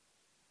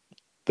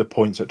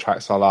points at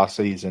Trackside last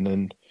season,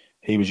 and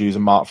he was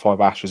using Mark V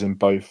Astras in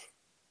both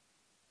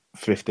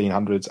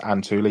 1500s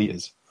and 2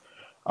 litres.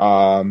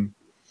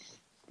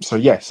 So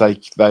yes,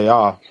 they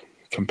are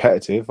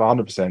competitive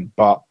 100%,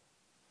 but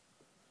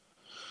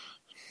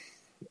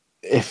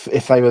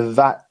if they were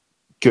that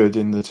good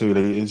in the 2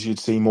 litres, you'd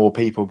see more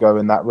people go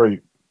in that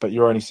route, but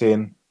you're only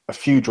seeing a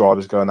few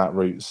drivers going that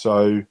route.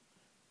 So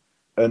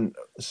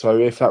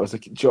if that was the,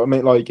 do you know what I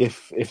mean? Like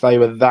if they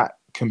were that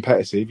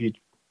competitive, you'd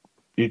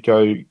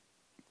go,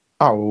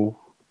 oh,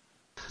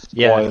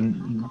 well, why are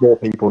more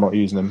people not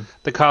using them?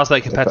 The cars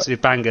like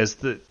competitive bangers,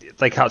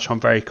 they catch on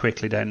very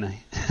quickly, don't they?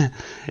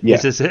 Yeah.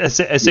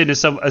 As soon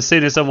as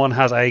someone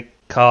has a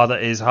car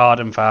that is hard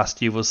and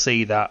fast, you will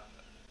see that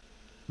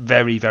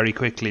very, very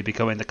quickly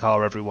becoming the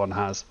car everyone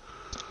has.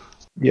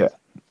 Yeah,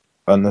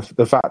 and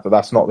the fact that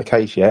that's not the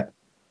case yet,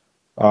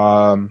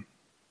 whether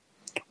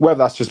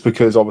that's just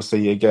because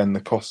obviously again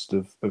the cost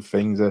of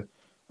things, a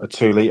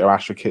 2 litre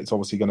Astra kit's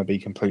obviously going to be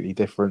completely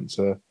different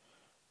to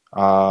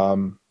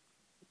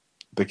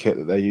the kit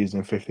that they're using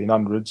in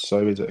 1500s.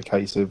 So is it a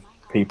case of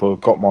people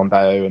have got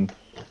Mondeo and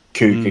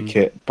Kuga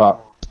kit,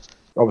 but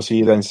obviously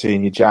you're then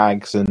seeing your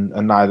Jags, and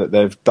now that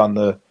they've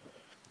done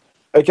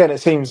again, it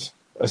seems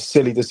a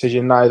silly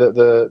decision now that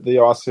the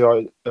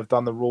RCI have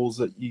done the rules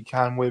that you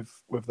can with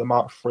the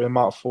Mark III and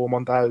Mark IV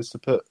Mondeos to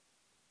put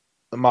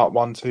the Mark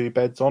 1-2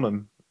 beds on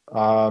them,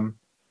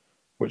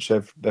 which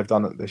they've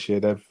done it this year.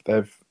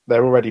 They're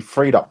already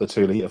freed up the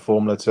 2 litre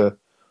formula to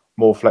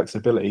more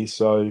flexibility.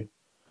 So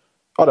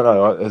I don't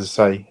know. As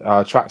I say,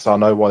 Trackside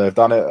know why they've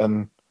done it,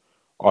 and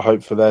I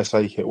hope for their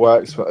sake it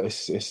works. But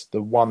it's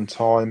the one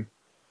time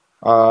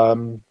I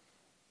don't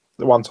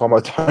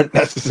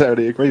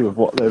necessarily agree with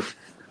what they've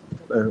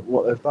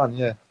done.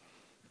 Yeah.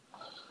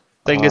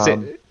 Thing is,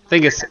 it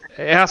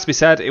has to be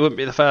said, it wouldn't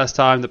be the first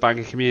time the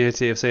banker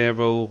community have seen a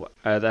rule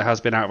that has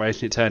been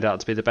outraged and it turned out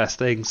to be the best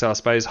thing. So I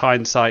suppose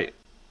hindsight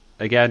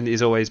again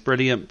is always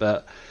brilliant,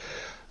 but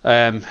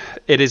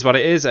it is what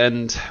it is,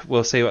 and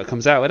we'll see what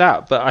comes out with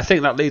that. But I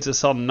think that leads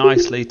us on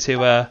nicely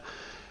to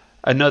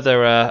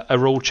another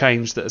rule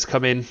change that has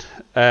come in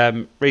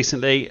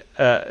recently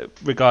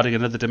regarding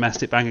another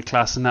domestic banker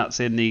class, and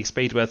that's in the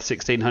Speedworth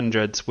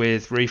 1600s,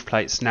 with roof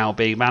plates now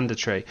being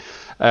mandatory.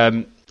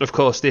 Of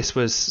course, this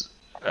was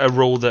a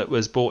rule that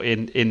was brought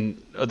in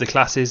other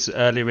classes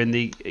earlier in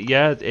the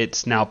year.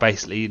 It's now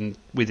basically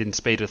within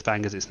Speedworth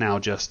bangers, it's now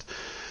just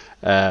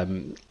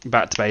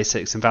back to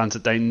basics and vans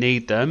that don't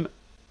need them.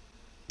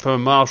 From a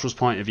marshal's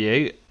point of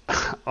view,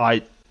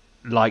 I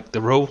like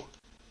the rule.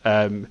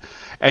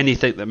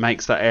 Anything that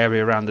makes that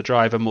area around the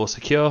driver more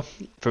secure,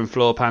 from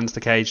floor pans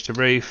to cage to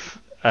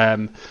roof.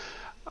 I've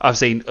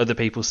seen other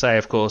people say,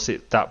 of course,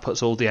 that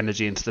puts all the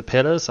energy into the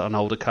pillars. On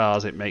older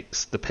cars, it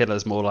makes the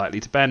pillars more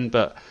likely to bend.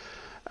 But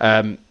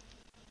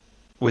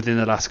within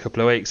the last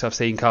couple of weeks, I've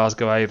seen cars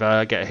go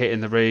over, get hit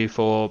in the roof,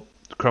 or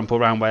crumple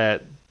around where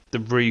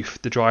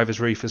the driver's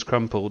roof has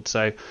crumpled.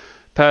 So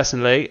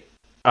personally,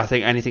 I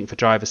think anything for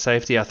driver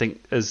safety. I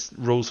think as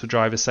rules for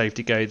driver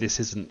safety go, this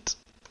isn't.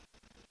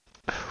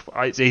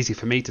 It's easy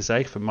for me to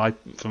say from my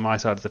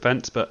side of the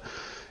fence, but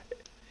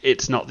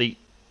it's not the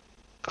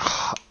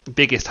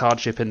biggest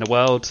hardship in the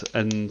world.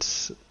 And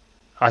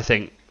I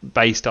think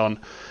based on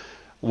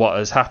what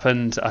has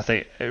happened, I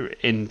think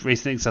in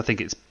recent things, I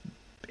think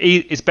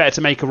it's better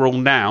to make a rule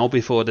now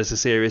before there's a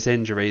serious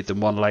injury than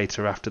one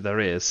later after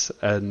there is.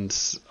 And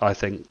I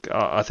think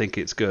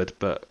it's good.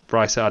 But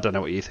Bryson, I don't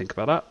know what you think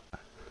about that.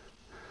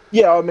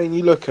 Yeah, I mean,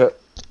 you look at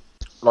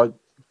like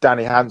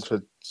Danny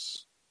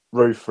Hansford's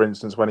roof, for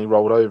instance, when he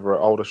rolled over at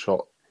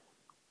Aldershot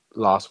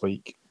last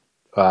week,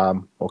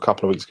 or a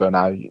couple of weeks ago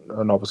now,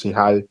 and obviously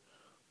how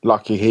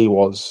lucky he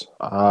was.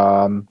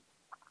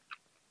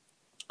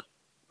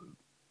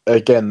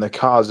 Again, the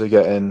cars are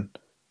getting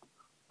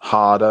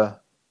harder.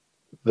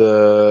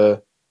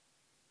 The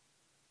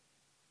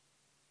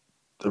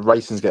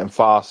racing's getting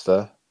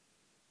faster.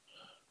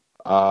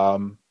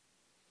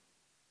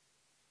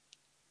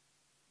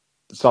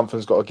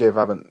 Something's got to give,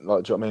 haven't?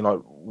 Like, do you know what I mean?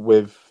 Like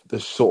with the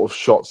sort of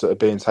shots that are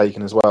being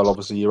taken as well.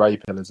 Obviously, your A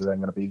pillars are then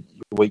going to be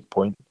your weak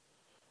point.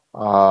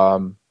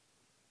 The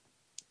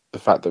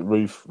fact that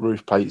roof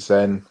plates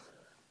then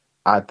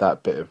add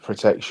that bit of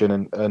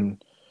protection,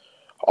 and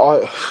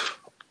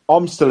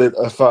I'm still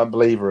a firm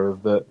believer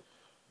of that.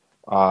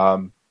 I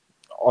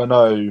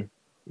know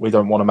we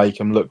don't want to make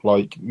them look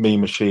like Mean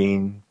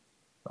Machine,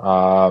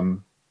 sort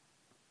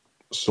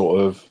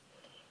of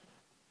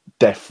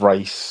death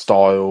race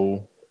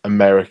style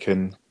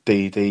American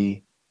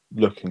DD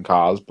looking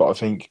cars, but I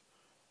think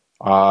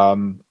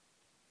I'm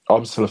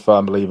still a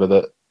firm believer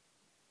that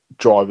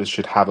drivers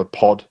should have a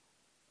pod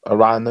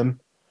around them,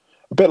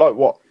 a bit like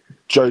what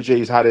Joe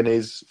G's had in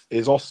his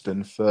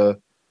Austin for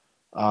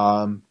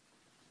obviously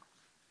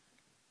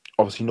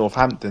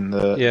Northampton.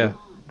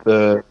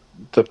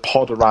 The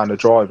pod around the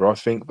driver. I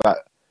think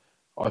that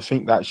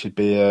should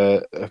be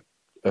a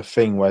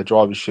thing where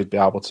drivers should be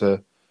able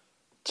to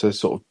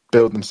sort of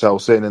build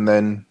themselves in, and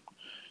then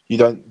you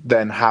don't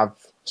then have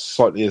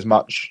slightly as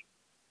much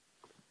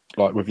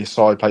like with your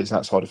side plates and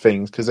that side of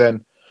things, because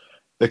then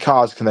the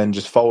cars can then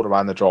just fold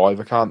around the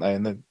driver, can't they?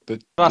 And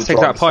that's the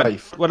exact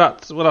point. Well,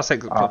 that's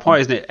the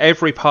point, isn't it?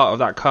 Every part of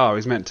that car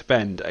is meant to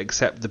bend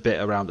except the bit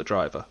around the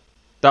driver.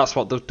 That's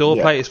what the door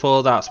plate is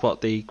for. That's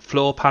what the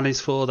floor pan is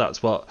for.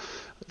 That's what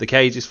the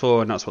cage is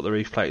for, and that's what the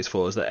roof plate is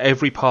for, is that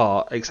every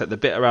part except the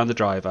bit around the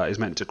driver is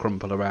meant to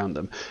crumple around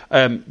them.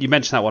 You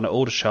mentioned that one at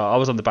Aldershot. I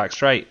was on the back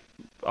straight.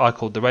 I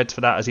called the Reds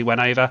for that as he went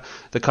over.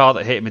 The car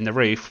that hit him in the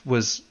roof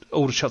was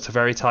Aldershot's a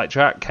very tight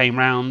track, came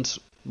round.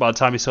 By the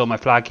time he saw my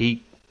flag,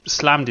 he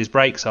slammed his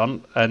brakes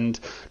on, and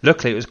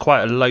luckily it was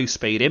quite a low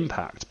speed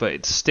impact, but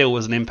it still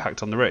was an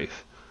impact on the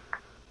roof.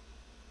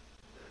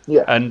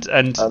 Yeah, and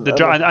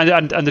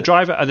the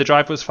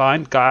driver was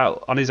fine, got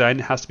out on his own.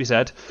 It has to be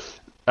said.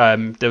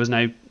 There was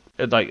no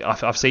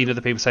I've seen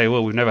other people say,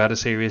 well, we've never had a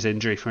serious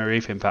injury from a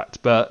roof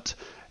impact, but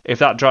if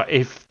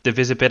the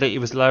visibility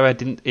was lower, it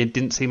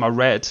didn't seem a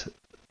red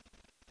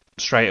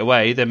straight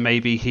away, then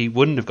maybe he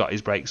wouldn't have got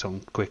his brakes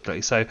on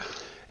quickly. So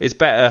it's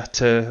better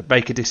to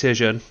make a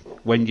decision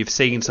when you've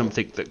seen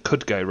something that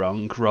could go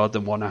wrong rather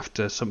than one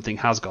after something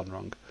has gone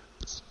wrong.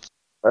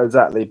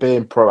 Exactly.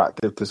 Being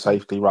proactive to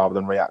safety rather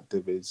than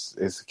reactive is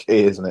the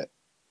key, isn't it?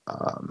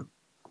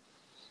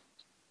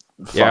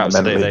 Yeah,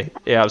 absolutely.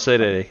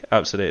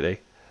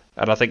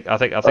 And I think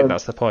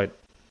that's the point.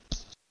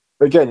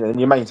 Again, and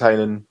you're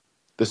maintaining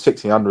the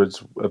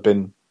 1600s have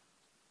been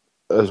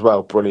as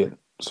well brilliant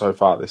so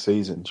far this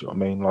season. Do you know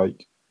what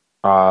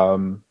I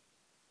mean?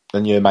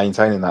 And you're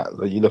maintaining that.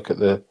 You look at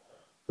the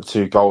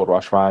two Gold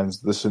Rush rounds,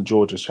 the St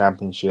George's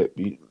Championship,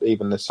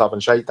 even the Southern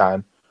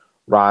Shakedown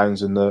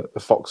rounds, and the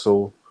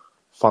Vauxhall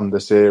Thunder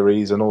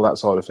Series, and all that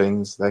sort of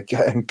things. They're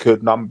getting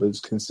good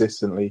numbers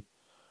consistently.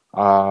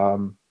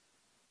 The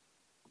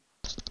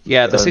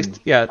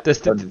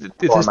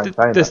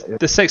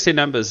 16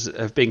 numbers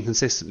have been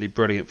consistently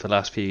brilliant for the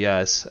last few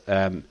years.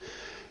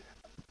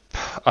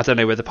 I don't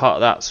know whether part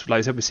of that's, like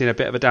I said, we've seen a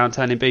bit of a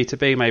downturn in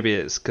B2B. Maybe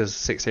it's because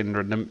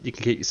 1600, you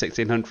can keep your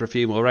 1600 for a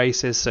few more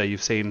races, so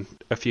you've seen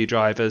a few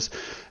drivers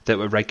that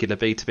were regular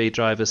B2B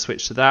drivers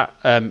switch to that.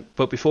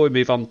 But before we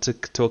move on to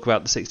talk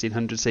about the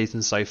 1600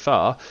 season so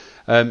far,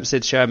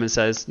 Sid Sherman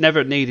says,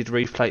 never needed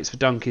roof plates for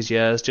donkey's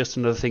years, just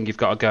another thing you've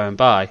got to go and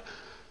buy.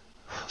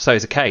 So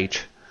is a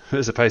cage,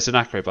 as opposed to an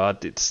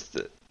acrobat.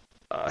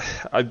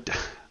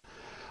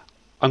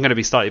 I'm going to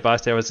be slightly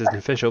biased there as an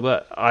official,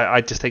 but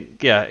I just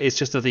think, it's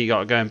just a thing you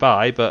got to go and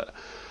buy, but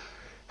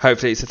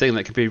hopefully it's a thing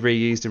that can be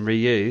reused and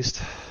reused.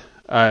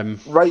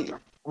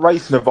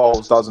 Racing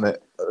evolves, doesn't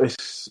it?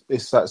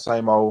 It's that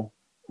same old,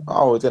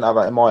 I didn't have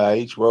that in my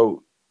age.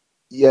 Well,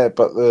 yeah,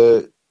 but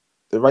the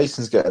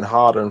racing's getting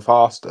harder and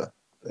faster.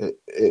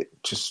 It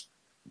just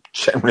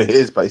generally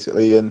is,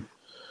 basically.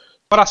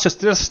 But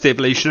that's the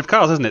evolution of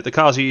cars, isn't it? The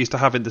cars you used to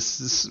have in the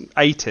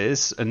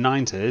 80s and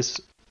 90s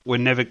were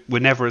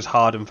never as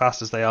hard and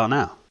fast as they are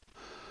now.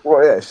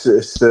 Well, yeah, it's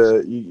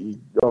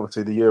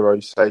obviously the Euro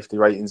safety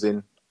ratings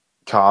in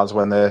cars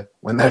when they're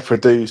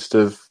produced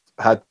have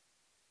had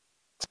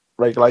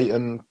regulate,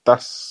 and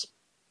that's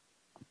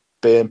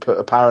being put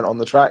apparent on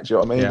the track. Do you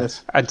know what I mean?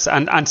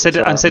 Yeah.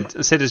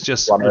 Sid has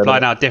just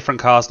replied now.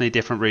 Different cars need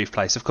different roof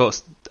plates. Of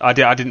course, I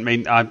didn't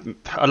mean. A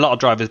lot of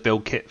drivers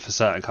build kit for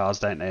certain cars,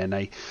 don't they? And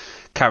they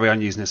carry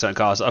on using certain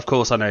cars. Of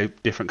course, I know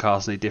different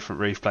cars need different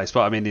roof plates.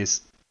 But I mean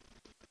is,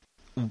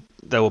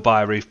 they will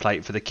buy a roof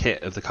plate for the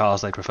kit of the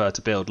cars they prefer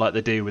to build, like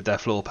they do with their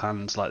floor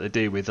pans, like they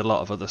do with a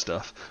lot of other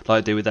stuff,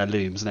 like they do with their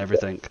looms and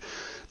everything.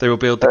 They will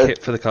build the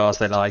kit for the cars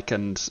they like,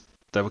 and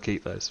they will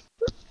keep those.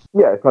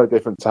 Yeah, it's no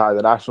different to how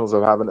the Nationals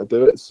are having to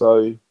do it.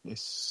 So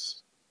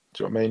it's,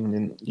 do you know what I mean?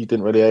 And you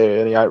didn't really hear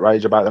any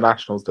outrage about the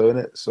Nationals doing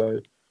it. So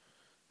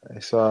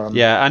it's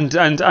and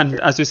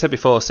as we said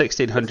before,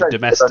 1600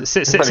 domestic.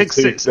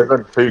 There's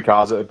only two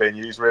cars that have been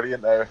used, really,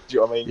 isn't there? Do you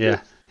know what I mean?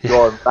 Yeah.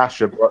 You're an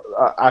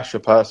Asher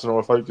person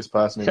or a Focus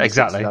person in the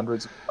exactly.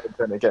 1600s.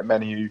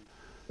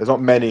 There's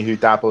not many who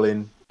dabble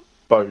in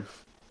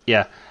both.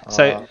 Yeah.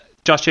 So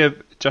Joshua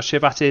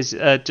Battis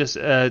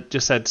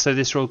just said, so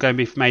this rule going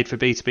to be made for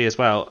B2B as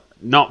well?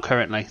 Not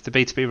currently. The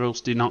B2B rules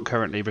do not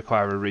currently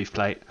require a roof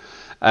plate.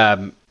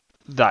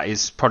 That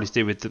is probably to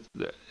do with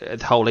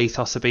the whole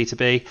ethos of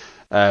B2B.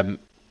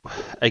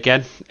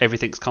 Again,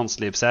 everything's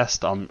constantly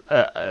assessed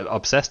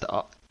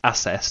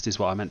is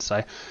what I meant to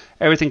say.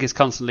 Everything is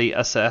constantly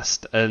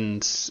assessed,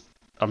 and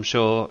I'm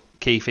sure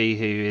Keefe,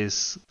 who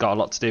has got a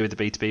lot to do with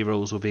the B2B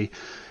rules, will be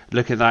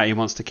looking at that. He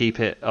wants to keep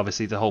it.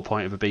 Obviously, the whole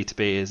point of a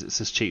B2B is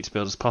it's as cheap to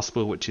build as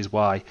possible, which is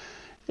why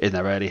in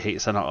their early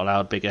heats they're not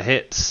allowed bigger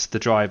hits. The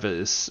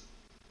drivers,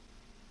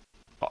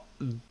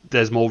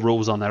 there's more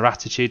rules on their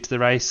attitude to the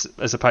race,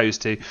 as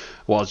opposed to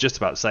what I was just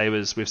about to say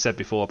was, we've said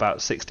before about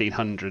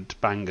 1600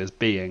 bangers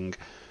being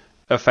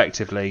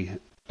effectively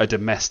a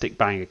domestic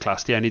banger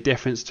class. The only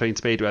difference between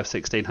Speedworth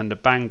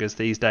 1600 bangers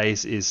these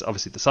days is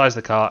obviously the size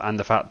of the car and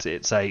the fact that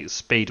it's a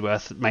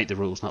Speedworth make the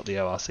rules, not the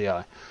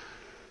ORCI.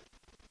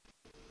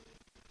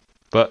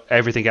 But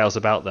everything else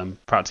about them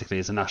practically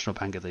is a national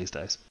banger these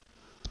days.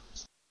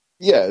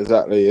 Yeah,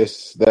 exactly.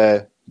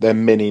 They're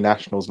mini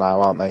nationals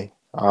now, aren't they?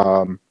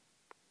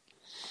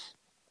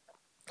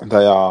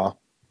 They are.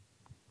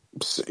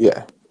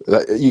 Yeah,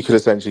 you could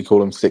essentially call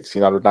them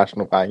 1600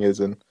 national bangers,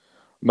 and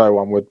no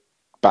one would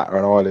batter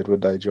an eyelid,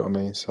 would they? Do you know what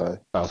I mean? So,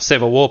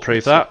 Civil War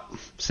proved that.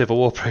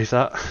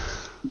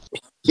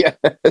 Yeah,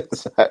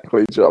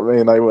 exactly. Do you know what I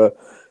mean?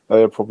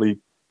 they were probably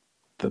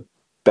the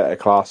better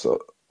class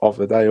of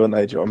the day, weren't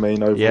they? Do you know what I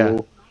mean? Overall. Yeah.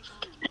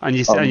 And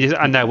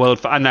their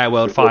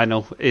world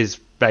final is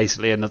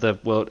basically a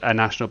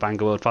national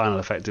banger world final,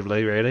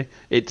 effectively. Really,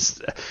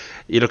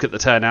 you look at the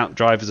turnout.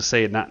 Drivers are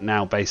seeing that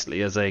now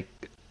basically as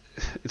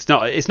it's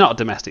not a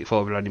domestic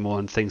formula anymore,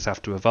 and things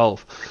have to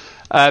evolve.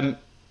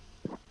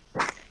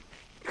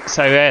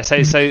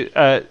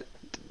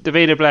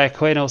 Davina Blair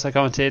Quinn also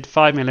commented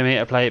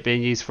 5mm plate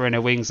being used for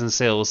inner wings and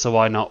sills, so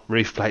why not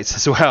roof plates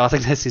as well? I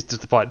think this is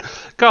just the point.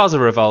 Cars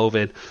are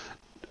evolving.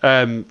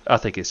 I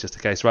think it's just a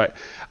case, right?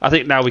 I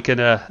think now we can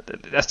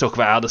let's talk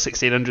about how the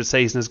 1600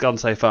 season has gone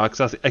so far,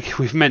 because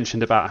we've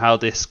mentioned about how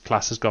this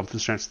class has gone from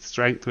strength to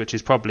strength, which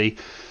is probably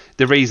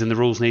the reason the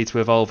rules need to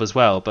evolve as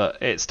well.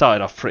 But it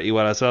started off pretty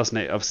well as well, hasn't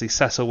it? Obviously,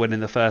 Cecil winning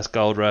the first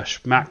Gold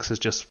Rush. Max has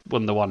just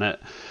won the one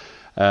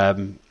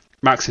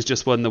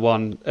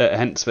at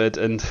Hensford,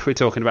 and we're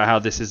talking about how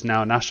this is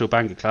now a national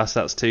banger class.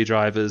 That's two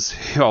drivers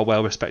who are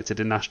well respected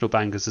in national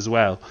bangers as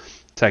well,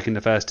 taking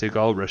the first two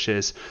Gold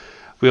Rushes.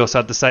 We also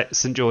had the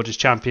St George's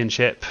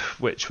Championship,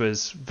 which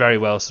was very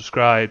well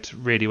subscribed,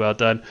 really well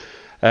done.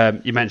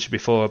 You mentioned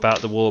before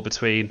about the war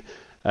between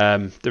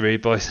the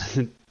Rude Boys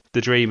and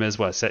the Dreamers.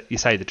 Well, you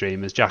say the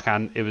Dreamers.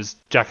 It was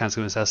Jack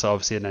Hanscom and Cecil,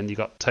 obviously, and then you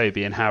got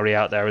Toby and Harry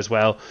out there as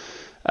well.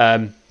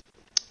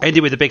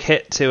 Ended with a big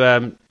hit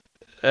to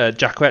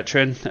Jack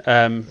Wetron,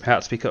 who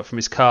had to pick up from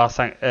his car.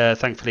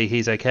 Thankfully,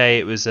 he's okay.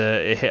 It was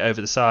a hit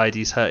over the side.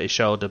 He's hurt his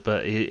shoulder,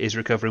 but he's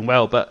recovering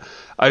well. But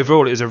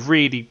overall, it was a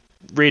really,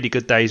 really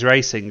good day's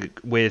racing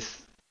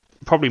with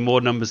probably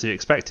more numbers than you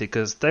expected,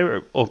 because they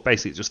were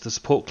basically just the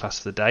support class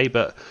for the day.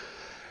 But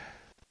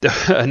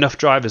enough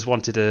drivers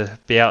wanted to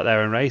be out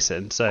there and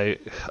racing. So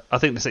I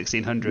think the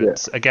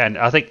 1600s, again,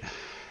 I think...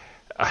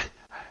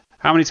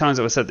 How many times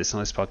have I said this on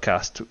this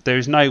podcast? There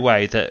is no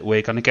way that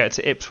we're going to get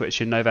to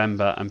Ipswich in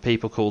November and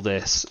people call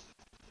this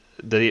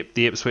the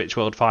Ipswich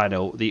World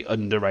Final the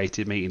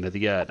underrated meeting of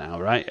the year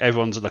now, right?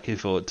 Everyone's looking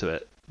forward to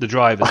it. The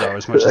drivers are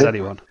as much as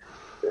anyone.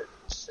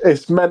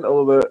 It's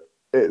mental that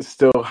it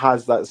still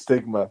has that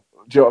stigma.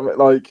 Do you know what I mean?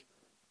 Like,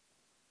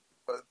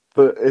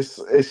 but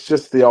it's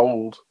just the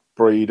old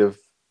breed of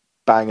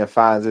banger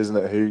fans, isn't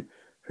it?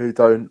 Who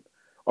don't.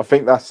 I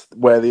think that's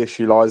where the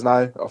issue lies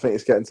now. I think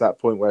it's getting to that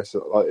point where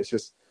it's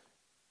just.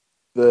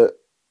 The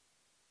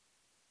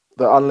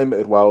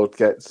Unlimited World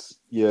gets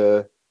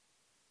your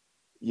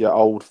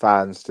old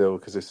fans still,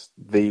 because it's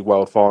the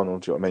world final.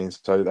 Do you know what I mean?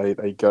 So they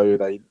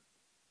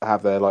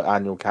have their like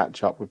annual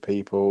catch up with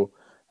people.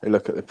 They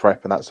look at the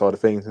prep and that side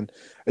of things, and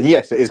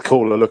yes, it is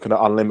cooler looking at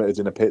Unlimiteds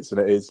in the pits than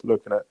it is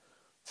looking at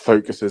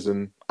Focuses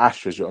and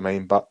Astras. You know what I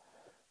mean? But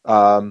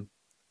I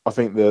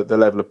think the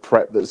level of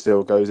prep that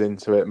still goes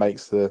into it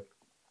makes the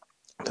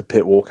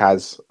pit walk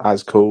as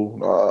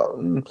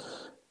cool.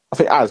 I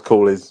think as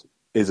cool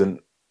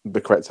isn't the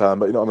correct term,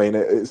 but you know what I mean?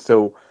 It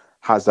still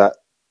has that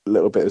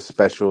little bit of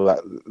special, that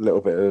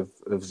little bit of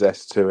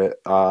zest to it.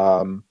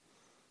 But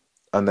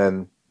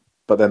then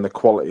the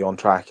quality on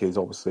track is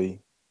obviously,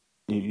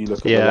 you look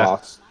at the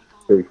last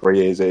 2-3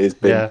 years, it has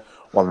been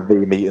one of the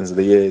meetings of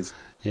the years.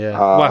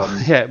 Yeah.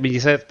 I mean,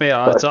 you said to me,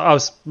 I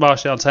was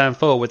marshalling on turn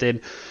 4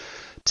 within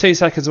 2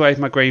 seconds away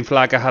from my green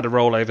flag. I had a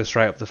rollover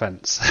straight up the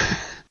fence.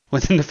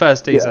 Within the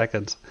first 2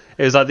 seconds,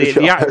 it was like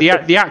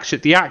the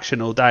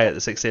action all day at the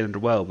 1600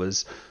 World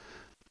was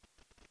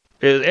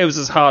it was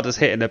as hard as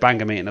hitting a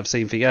banger meeting I've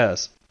seen for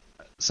years.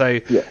 So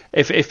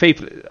if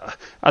people,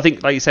 I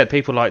think like you said,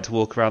 people like to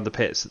walk around the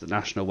pits at the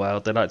National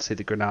World. They like to see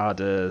the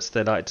Granadas.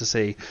 They like to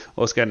see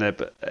what's going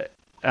to,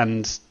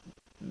 and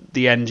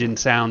the engine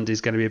sound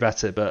is going to be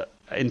better. But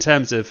in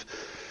terms of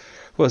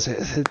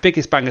the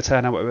biggest banger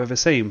turnout we've ever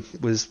seen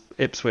was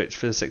Ipswich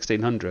for the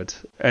 1600.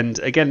 And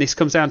again, this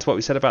comes down to what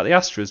we said about the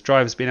Astras.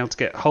 Drivers being able to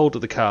get hold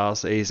of the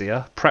cars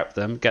easier, prep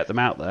them, get them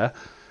out there,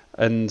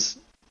 and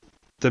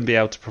then be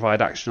able to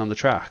provide action on the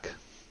track.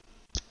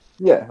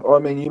 Yeah, well, I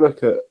mean, you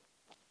look at,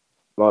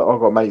 like, I've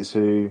got mates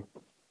who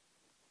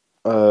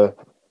are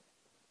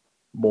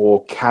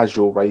more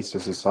casual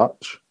racers as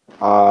such,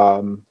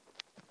 and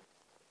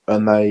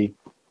they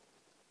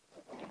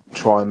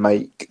try and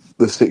make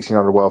the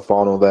 1600 World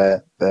Final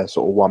their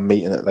sort of one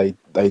meeting that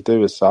they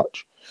do as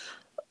such.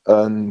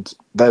 And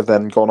they've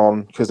then gone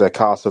on, because their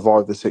car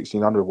survived the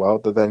 1600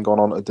 World, they've then gone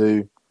on to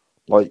do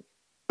like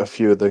a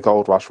few of the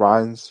Gold Rush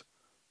rounds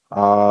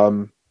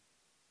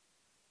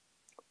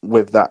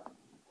with that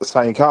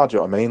same car. Do you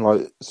know what I mean?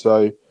 Like,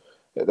 so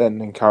it then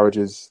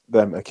encourages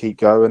them to keep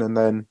going, and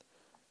then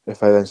if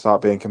they then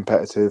start being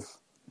competitive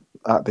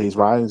at these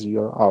rounds,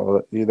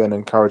 you're then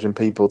encouraging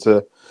people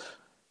to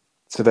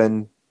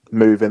then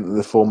move into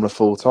the Formula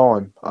full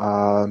time.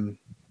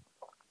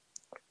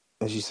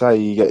 As you say,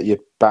 you get your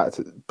back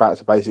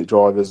to basic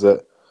drivers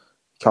that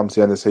come to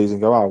the end of the season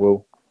and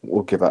go,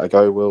 we'll give that a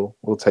go.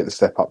 We'll take the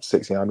step up to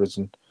 1600s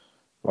and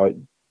like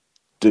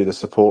do the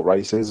support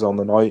races on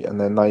the night,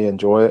 and then they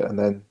enjoy it. And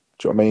then,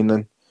 do you know what I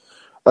mean?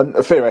 And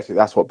theoretically,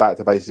 that's what back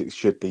to basics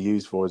should be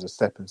used for, as a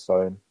stepping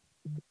stone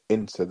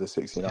into the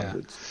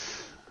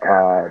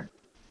 1600s.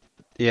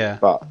 Yeah.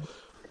 But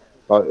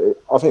Like,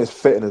 I think it's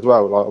fitting as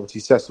well. Like,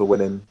 obviously, Cecil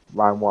winning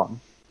round 1.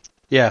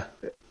 Yeah.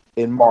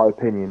 In my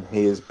opinion,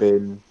 he has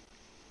been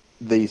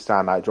the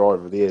standout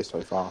driver of the year so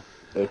far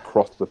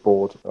across the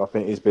board. I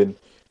think he's been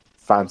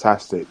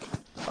fantastic.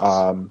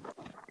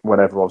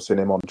 Whenever I've seen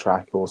him on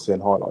track or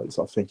seen highlights,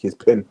 I think he's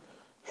been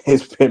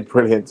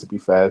brilliant. To be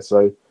fair,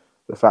 so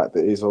the fact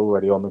that he's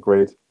already on the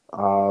grid,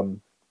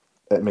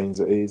 it means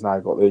that he's now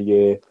got the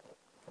year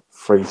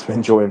free to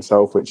enjoy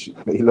himself, which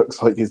he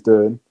looks like he's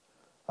doing.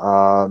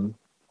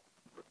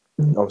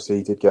 Obviously,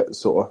 he did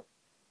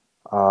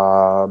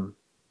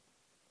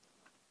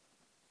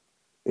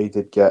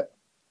get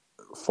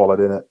followed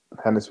in at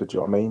Hennisford, do you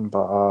know what I mean?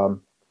 But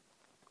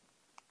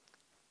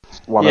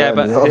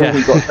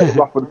he got taken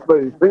off with the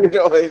smooth. You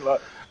know what I mean?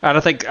 Like, and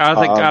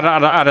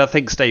I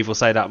think Steve will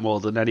say that more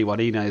than anyone.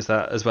 He knows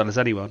that as well as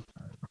anyone.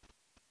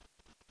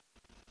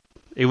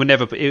 He will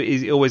never.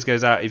 He always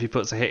goes out if he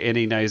puts a hit in.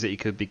 He knows that he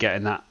could be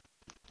getting that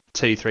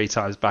 2-3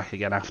 times back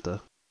again after.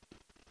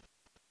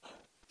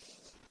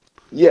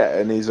 Yeah,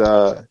 and he's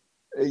a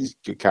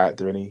good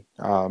character, and he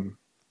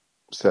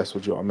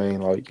Cecil, do you know what I mean?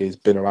 Like, he's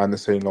been around the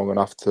scene long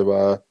enough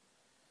to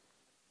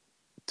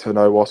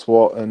know what's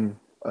what, and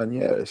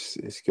yeah,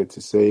 it's good to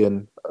see,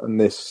 and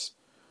this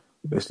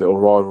little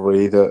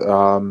rivalry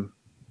that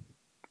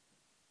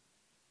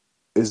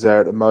is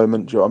there at the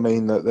moment. Do you know what I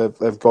mean? That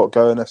they've got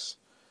going.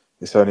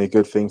 It's only a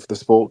good thing for the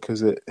sport,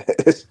 because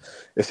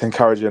it's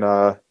encouraging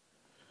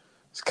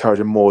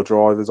more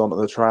drivers onto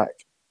the track.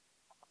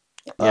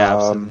 Yeah,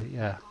 absolutely.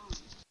 Yeah.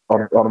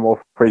 On a more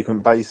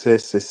frequent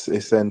basis,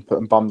 it's then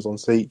putting bums on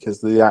seat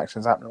because the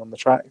action's happening on the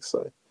track.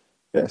 So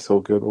yeah, it's all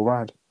good all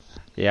round.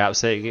 Yeah,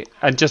 absolutely.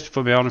 And just to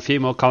put me on, a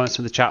few more comments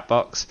from the chat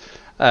box.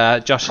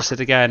 Josh has said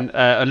again,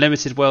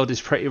 Unlimited World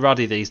is pretty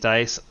roddy these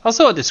days. I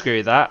sort of disagree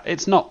with that.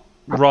 It's not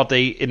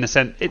roddy in the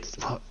sense.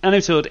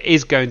 Unlimited World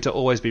is going to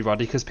always be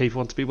roddy because people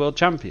want to be world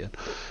champion.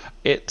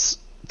 It's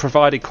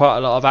provided quite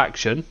a lot of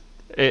action.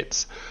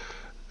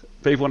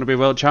 People want to be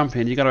world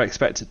champion, you're going to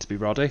expect it to be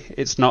roddy.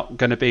 It's not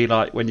going to be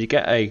like when you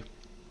get a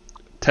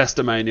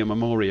testimonial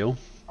memorial,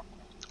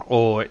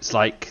 or it's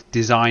like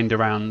designed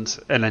around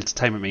an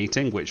entertainment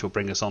meeting, which will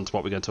bring us on to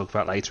what we're going to talk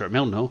about later at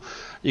Mildenhall.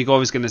 You're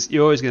always going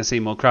to see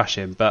more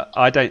crashing, but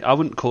I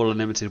wouldn't call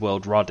Unlimited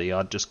World roddy.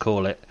 I'd just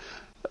call it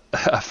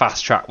a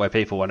fast track where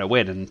people want to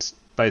win, and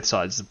both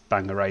sides of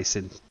banger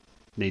racing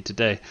need to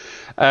do.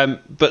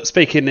 But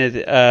speaking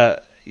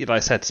of like I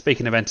said,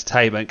 speaking of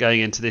entertainment, going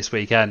into this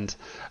weekend,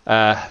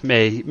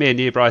 me and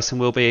you, Bryson,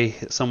 will be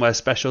somewhere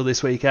special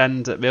this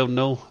weekend at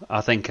Mildenhall.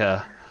 I think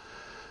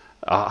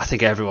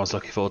everyone's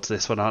looking forward to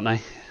this one, aren't they?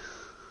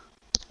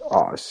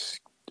 Oh,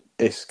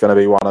 it's going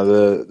to be one of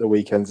the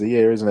weekends of the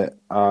year, isn't it?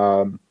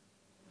 You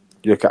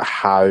look at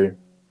how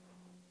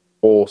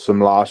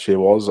awesome last year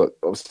was.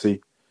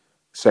 Obviously,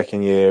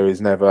 second year is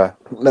never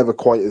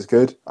quite as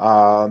good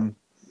on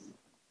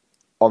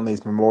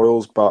these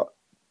memorials, but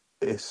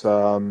it's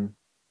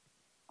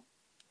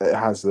it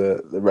has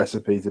the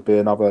recipe to be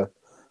another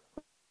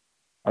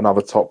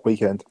top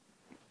weekend.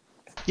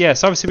 Yeah,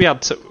 so obviously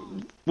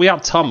we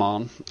had Tom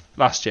on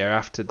last year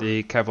after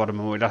the Kevwadder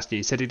Memorial last year.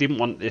 He said he didn't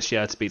want this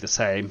year to be the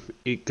same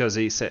because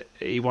he said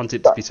he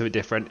wanted it to be something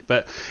different.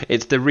 But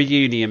it's the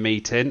reunion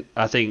meeting.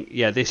 I think,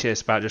 yeah, this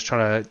year's about just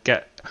trying to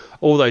get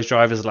all those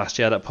drivers last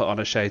year that put on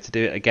a show to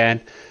do it again.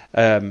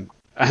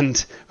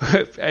 And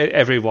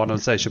everyone on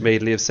social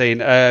media have seen,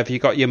 have you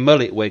got your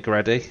mullet wig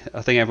ready?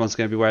 I think everyone's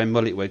going to be wearing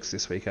mullet wigs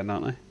this weekend,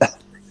 aren't they?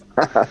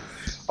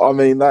 I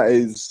mean, that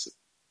has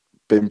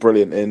been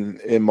brilliant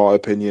in my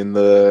opinion.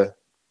 The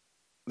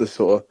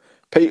sort of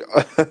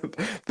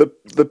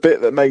the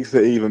bit that makes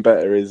it even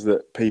better is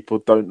that people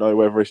don't know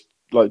whether it's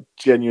like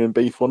genuine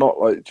beef or not.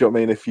 Like, do you know what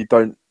I mean? If you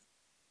don't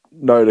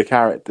know the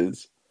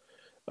characters.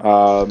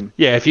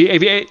 If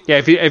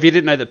you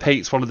didn't know that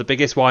Pete's one of the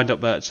biggest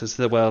wind-up merchants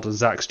in the world and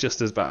Zach's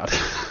just as bad.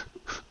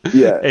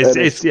 Yeah,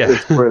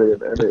 it's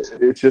brilliant, and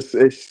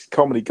it's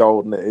comedy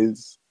gold, and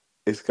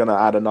it's going to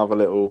add another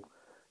little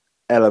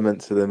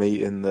element to the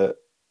meeting that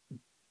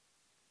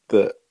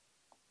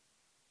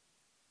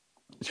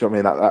do you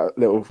know what I mean? That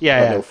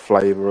little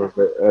flavour of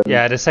it.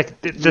 The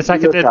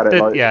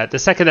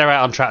second they're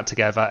out on track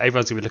together,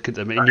 everyone's gonna be looking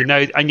at them,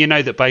 and you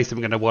know that both of them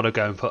are going to want to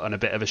go and put on a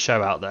bit of a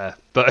show out there.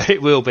 But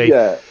it will be.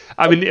 Yeah.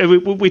 I mean,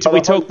 we talk.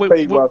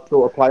 Will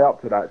sort of play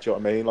up to that. Do you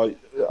know what I mean? Like,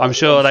 I'm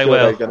sure they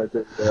will. They're going to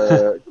do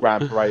the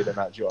grand parade and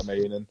that. Do you know what I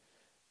mean?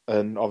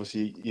 And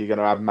obviously you're going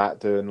to have Matt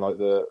doing like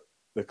the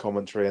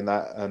commentary and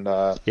that, and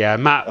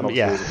Matt, and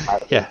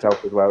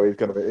himself as well. He's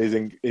going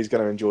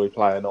to enjoy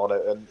playing on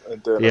it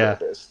and doing a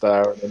bit of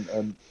stir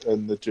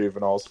and the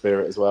juvenile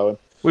spirit as well. And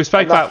we've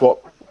spoken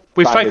about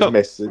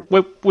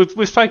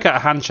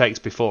handshakes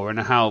before, and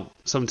how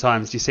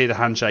sometimes you see the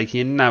handshake,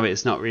 you know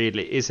it's not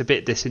really. It's a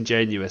bit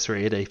disingenuous,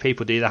 really.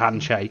 People do the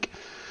handshake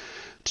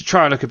to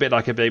try and look a bit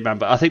like a big man,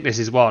 but I think this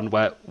is one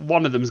where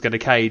one of them's going to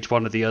cage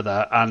one of the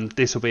other, and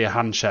this will be a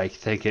handshake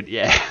thinking,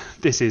 yeah,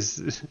 this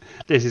is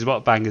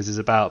what Bangers is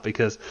about,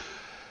 because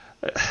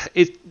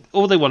it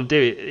all they want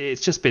to do.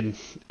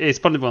 It's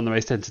probably one of the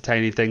most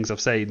entertaining things I've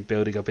seen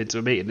building up into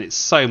a meeting. It's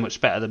so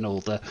much better than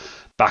all the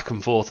back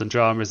and forth and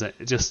drama, isn't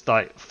it? Just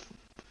like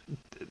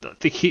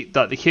the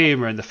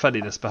humour and the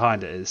funniness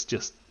behind it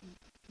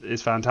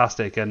is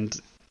fantastic, and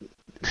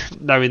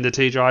knowing the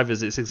two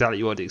drivers, it's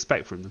exactly what you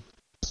expect from them.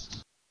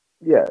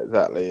 Yeah,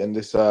 exactly. And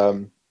this,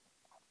 as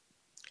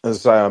I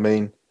say, I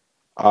mean,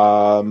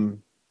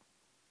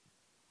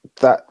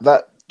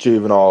 that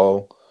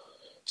juvenile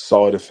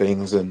side of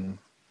things and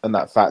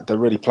that factor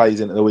really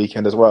plays into the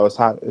weekend as well. It's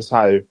how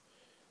do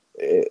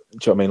you know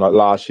what I mean? Like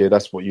last year,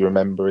 that's what you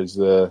remember is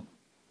the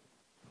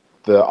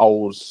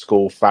old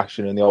school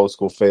fashion and the old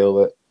school feel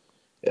that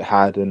it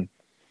had, and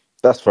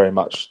that's very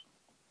much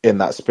in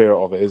that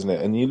spirit of it, isn't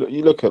it? And you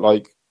look at,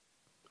 like,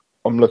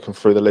 I'm looking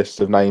through the list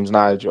of names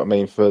now. Do you know what I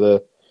mean,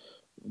 for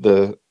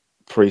the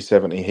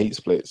pre-70 heat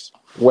splits?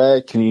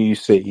 Where can you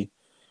see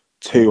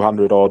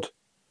 200 odd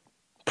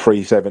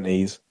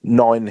pre-70s,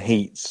 9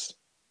 heats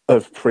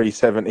of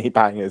pre-70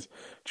 bangers?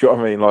 Do you know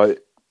what I mean?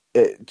 Like,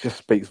 it just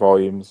speaks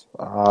volumes.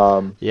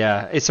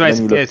 Yeah, it's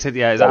amazing. It's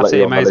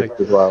absolutely amazing.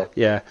 As well.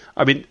 Yeah,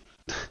 I mean,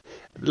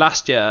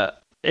 last year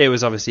it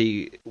was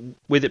obviously,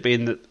 with it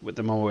being with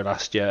the Memorial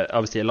last year,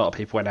 obviously a lot of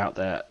people went out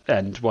there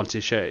and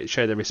wanted to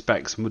show their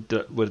respects and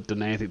would have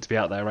done anything to be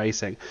out there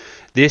racing.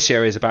 This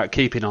year is about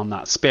keeping on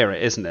that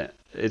spirit, isn't it?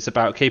 It's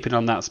about keeping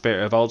on that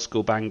spirit of old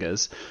school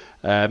bangers.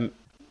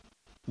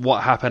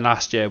 What happened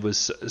last year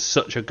was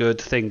such a good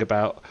thing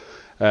about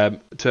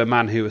to a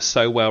man who was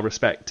so well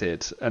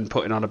respected and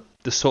putting on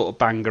the sort of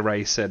banger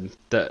racing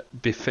that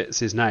befits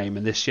his name.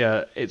 And this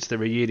year it's the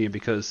reunion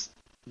because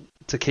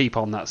to keep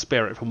on that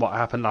spirit from what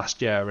happened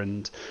last year.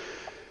 And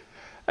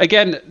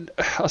again,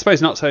 I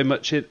suppose not so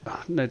much.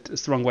 No,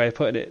 it's the wrong way of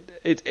putting it.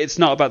 It's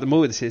not about the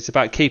more this. It's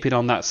about keeping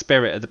on that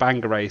spirit of the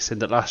banger racing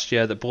that last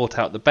year that brought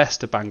out the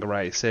best of banger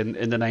racing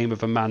in the name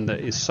of a man that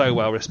is so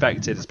well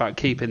respected. It's about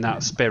keeping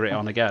that spirit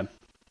on again.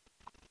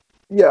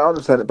 Yeah, I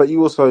understand it, but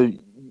you got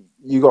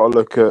to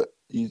look at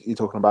you're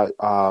talking about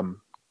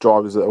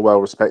drivers that are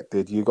well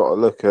respected. You got to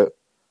look at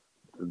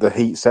the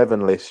Heat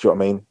 7 list. Do you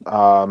know what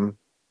I mean?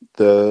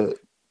 The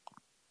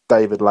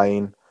David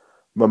Lane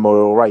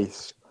Memorial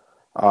Race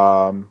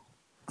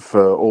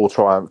for all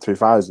Triumph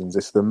 2000s.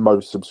 It's the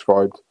most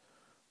subscribed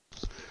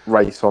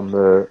race on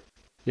the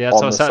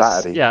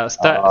Saturday. Yeah,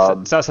 so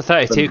that's a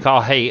 32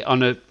 car heat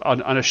on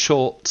a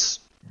short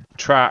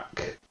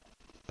track.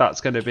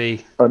 That's going to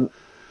be.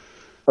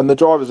 And the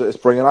drivers that it's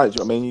bringing out, do you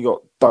know what I mean? You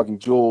got Doug and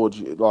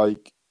George,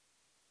 like.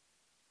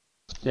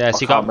 Yeah,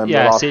 so you got.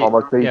 Yeah, last time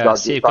I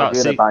seen Doug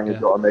in a banger, do you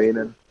know what I mean?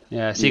 And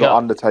yeah, so you got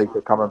Undertaker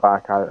coming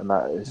back out, and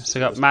that is. So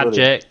you got Magic,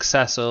 brilliant.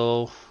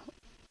 Cecil,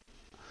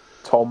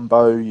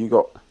 Tombo. You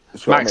got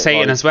Max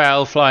Eaton as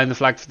well, flying the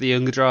flag for the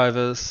younger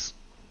drivers.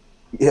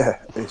 Yeah,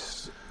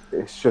 it's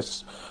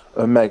just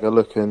a mega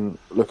looking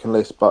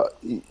list, but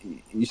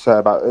you say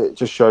about it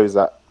just shows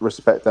that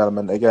respect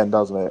element again,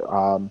 doesn't it?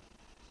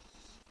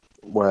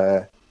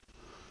 Where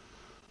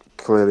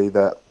clearly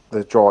that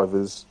the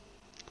drivers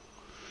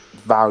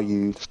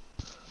valued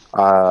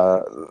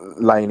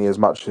Laney as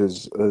much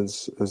as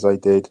they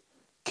did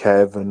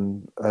Kev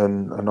and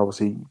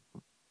obviously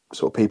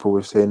sort of people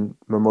we've seen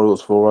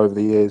memorials for over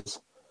the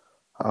years.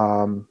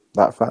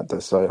 That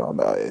factor, so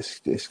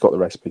it's got the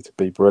recipe to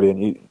be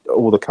brilliant.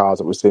 All the cars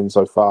that we've seen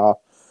so far,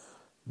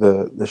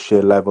 the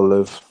sheer level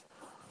of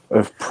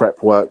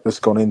prep work that's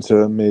gone into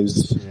them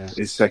is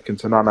second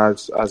to none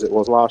as it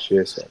was last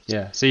year. So.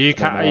 Yeah. So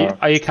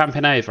are you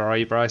camping over? Are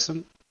you,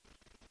 Bryson?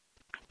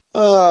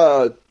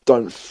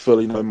 Don't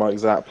fully know my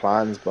exact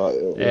plans, but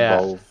it'll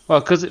involve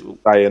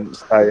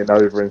staying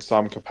over in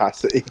some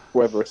capacity,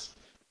 whether it's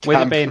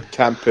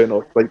camping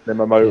or sleeping in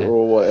my motor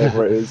or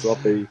whatever it is. I'll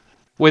be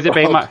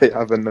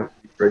having a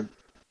drink.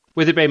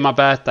 With it being my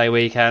birthday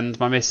weekend,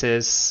 my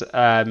missus,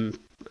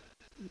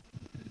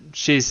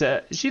 she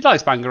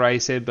likes banger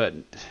racing, but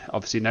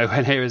obviously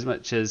nowhere near as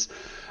much as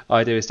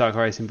I do with stock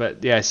racing.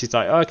 But yeah, she's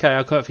like, okay,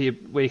 I'll come up for your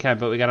weekend,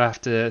 but we're gonna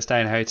have to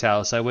stay in a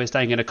hotel, so we're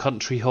staying in a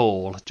country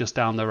hall just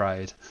down the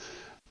road.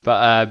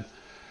 But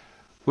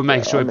we're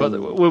making sure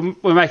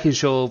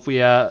we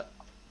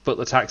book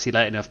the taxi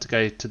late enough to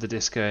go to the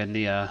disco and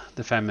the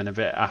Femin a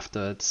bit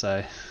afterwards.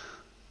 So.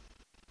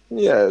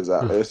 Yeah,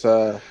 exactly. It's,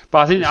 but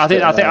I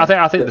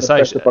think the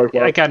social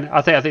again.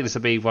 I think this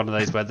will be one of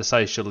those where the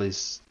social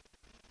is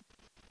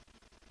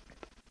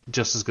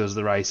just as good as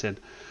the racing.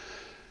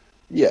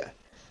 Yeah.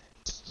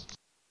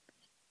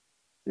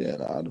 Yeah,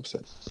 no,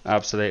 100%.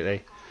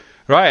 Absolutely.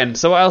 Right, and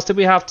so what else did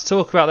we have to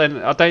talk about then?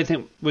 I don't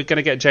think we're going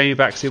to get Jamie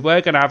back. So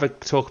we're going to have a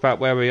talk about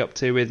where we're up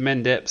to with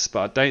Mendips, but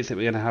I don't think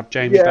we're going to have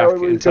Jamie back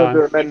in time.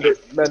 Yeah, we're going to do a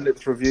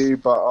Mendips review,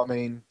 but I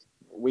mean,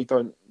 we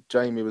don't.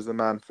 Jamie was the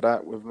man for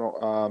that. We've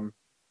not.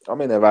 I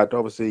mean, they've had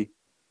obviously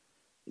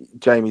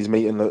Jamie's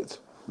meeting looked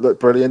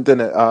brilliant,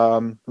 didn't it?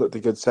 Looked a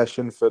good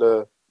session for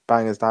the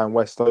Bangers Down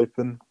West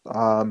Open.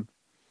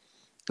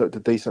 Looked a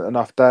decent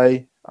enough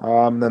day.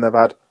 Then they've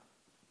had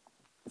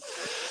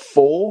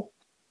 4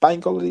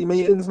 bank holiday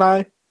meetings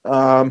now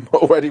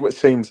already, which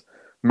seems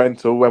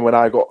mental when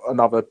I got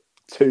another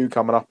 2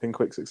 coming up in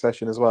quick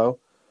succession as well.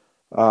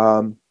 They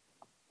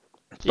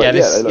Yeah,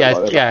 look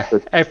like they've yeah. had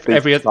a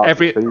good start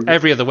to the season.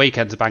 Every other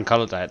weekend's a bank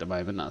holiday at the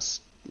moment.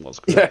 That's what's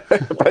good. Yeah,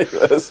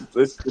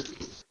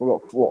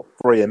 we've got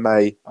 3 in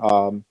May.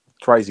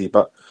 Crazy,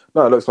 but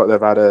no, it looks like they've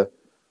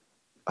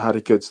had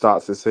a good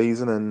start to the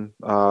season,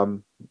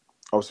 and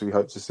obviously we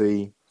hope to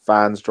see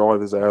fans,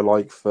 drivers there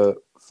alike for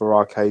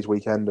our Cage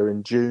Weekender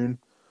in June,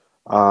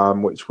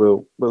 which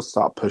we'll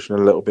start pushing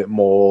a little bit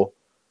more.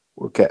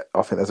 I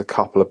think there's a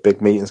couple of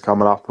big meetings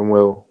coming up, and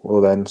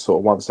we'll then sort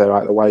of, once they're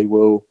out of the way,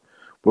 we'll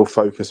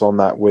focus on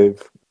that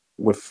with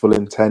full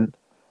intent,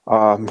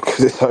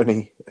 because it's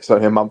only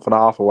a month and a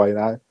half away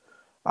now.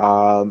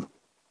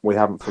 We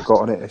haven't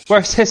forgotten it. Where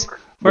has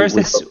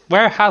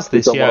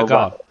this year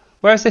gone?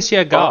 Where's this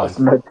year gone? It's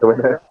mental,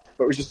 isn't it?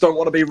 But we just don't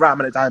want to be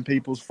ramming it down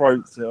people's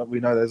throats.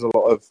 We know there's a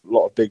lot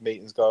of big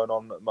meetings going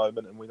on at the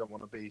moment, and we don't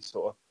want to be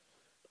sort of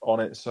on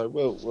it. So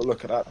we'll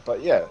look at that.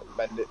 But yeah,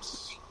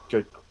 Mendip's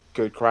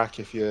good crack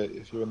if you're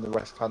in the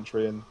West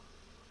Country and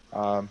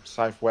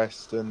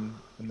Southwest, and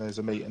there's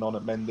a meeting on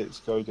at Mendip's,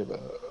 go give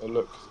it a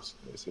look.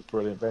 It's a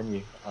brilliant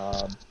venue.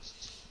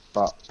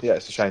 But yeah,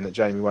 it's a shame that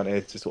Jamie weren't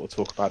here to sort of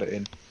talk about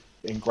it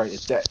in greater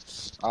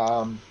depth.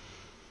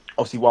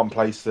 Obviously, one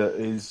place that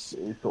is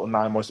sort of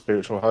now my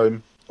spiritual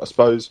home, I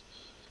suppose,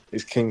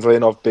 is Kings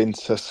Lynn. I've been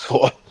to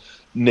sort of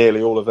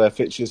nearly all of their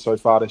fixtures so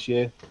far this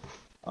year.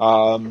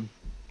 I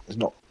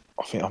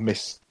think I've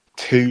missed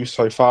 2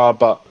 so far,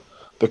 but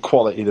the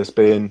quality that's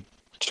been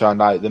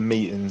churned out, the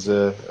meetings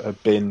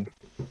have been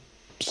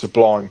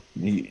sublime.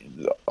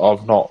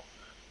 I've not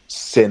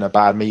seen a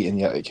bad meeting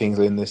yet at Kings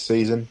Lynn this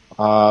season.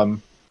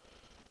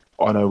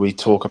 I know we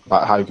talk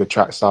about how good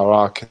Trackside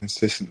are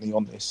consistently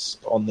on this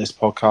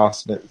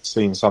podcast, and it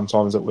seems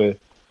sometimes that we're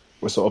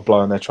sort of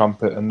blowing their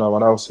trumpet and no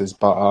one else's.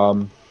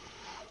 But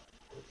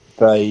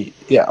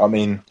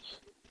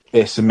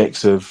it's a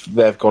mix of,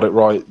 they've got it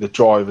right. The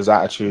driver's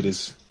attitude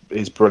is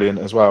brilliant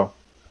as well.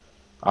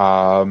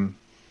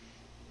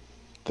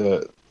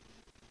 The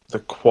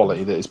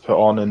quality that is put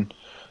on, and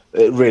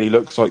it really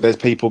looks like there's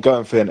people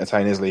going for the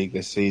Entertainers League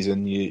this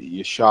season.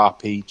 You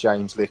Sharpie,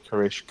 James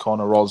Licorice,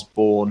 Connor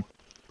Osborne.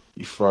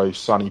 You throw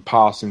Sonny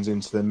Parsons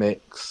into the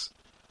mix.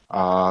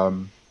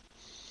 Brad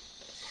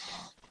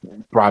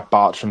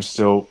Bartram's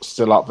still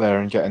up there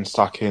and getting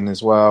stuck in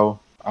as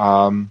well.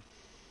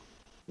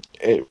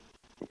 It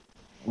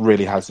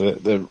really has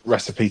the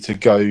recipe to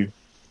go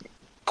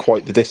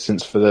quite the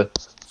distance for the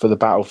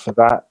battle for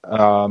that.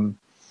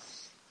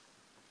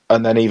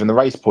 And then even the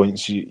race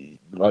points,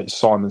 like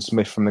Simon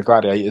Smith from the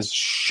Gladiators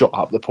shot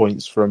up the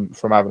points from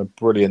having a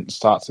brilliant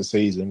start to the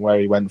season, where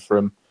he went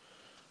from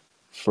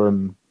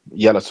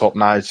yellow top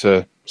now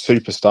to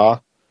superstar.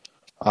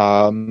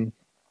 I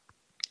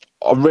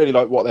really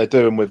like what they're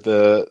doing with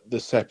the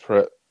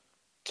separate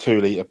 2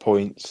 litre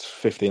points,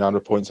 1,500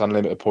 points,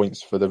 unlimited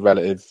points for the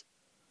relative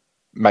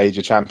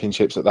major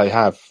championships that they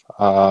have.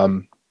 At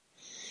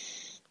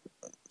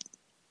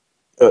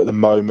the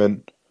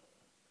moment,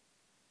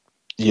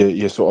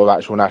 your sort of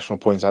actual national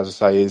points, as I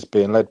say, is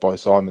being led by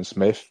Simon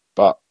Smith.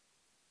 But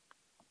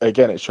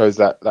again, it shows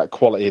that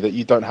quality that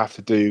you don't have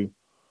to do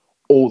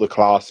all the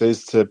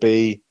classes to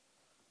be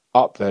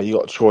up there. You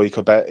got Troy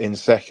Corbett in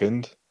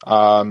second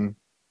in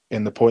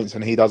the points,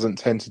 and he doesn't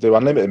tend to do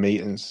unlimited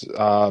meetings.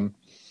 And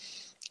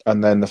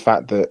then the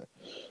fact that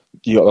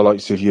you got the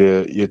likes of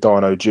your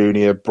Dino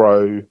Junior,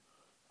 Bro,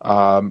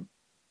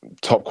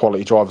 top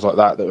quality drivers like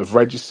that have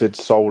registered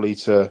solely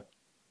to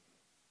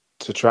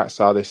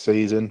Trackside this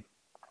season.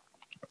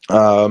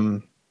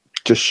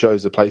 Just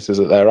shows the places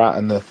that they're at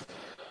and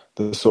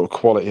the sort of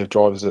quality of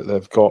drivers that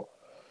they've got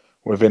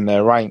within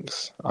their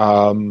ranks.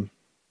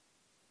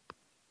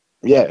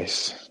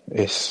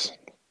 It's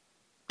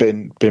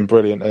been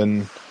brilliant,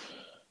 and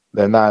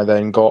they're now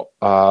then got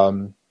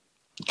come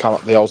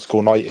up the old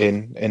school night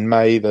in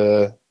May.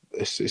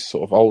 It's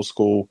sort of old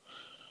school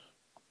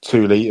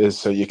 2 litres,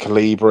 so your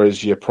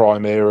Calibras, your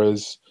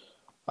Primeras,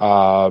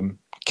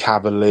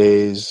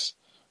 Cavaliers,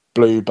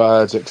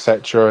 Bluebirds,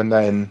 etc., and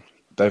then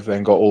they've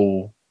then got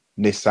all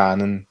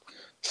Nissan and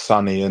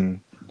Sunny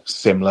and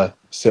similar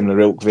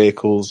ilk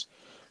vehicles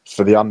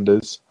for the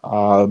unders.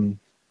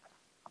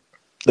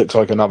 Looks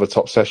like another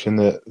top session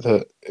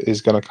that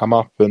is going to come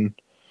up, and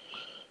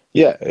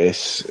yeah,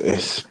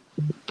 it's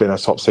been a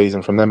top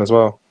season from them as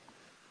well.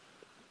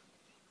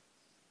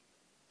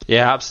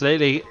 Yeah,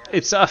 absolutely.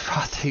 It's I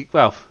think,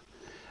 well,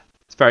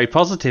 it's very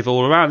positive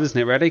all around, isn't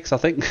it, really? Because I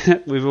think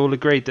we've all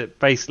agreed that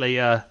basically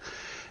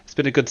it's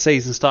been a good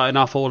season starting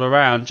off all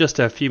around. Just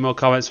a few more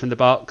comments from the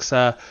box.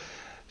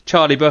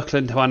 Charlie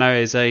Buckland, who I know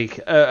is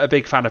a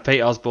big fan of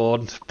Pete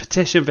Osborne,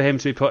 petition for him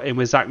to be put in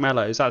with Zach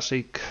Mellows.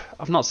 Actually,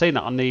 I've not seen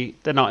that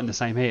they're not in the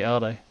same heat, are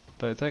they?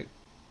 Don't think.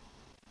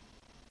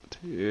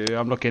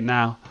 I'm looking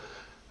now.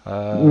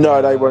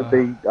 No, they won't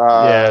be.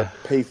 Yeah.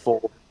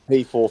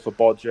 P4 for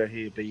Bodger.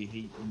 He'll be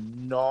heat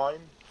 9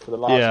 for the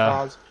last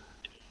cars.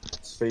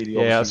 Speedy,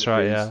 yeah, that's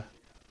right. Yeah.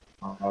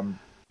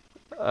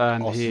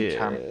 and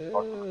Austin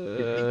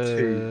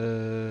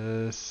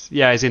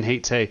yeah, he's in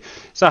Heat 2.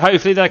 So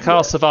hopefully their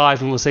cars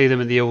survive and we'll see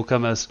them in the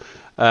all-comers.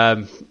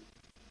 I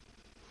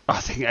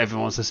think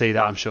everyone wants to see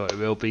that. I'm sure it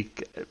will be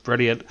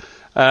brilliant.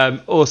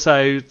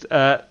 Also,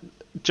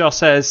 Josh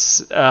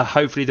says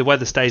hopefully the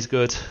weather stays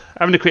good.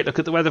 Having a quick look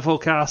at the weather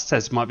forecast,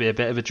 says it might be a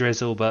bit of a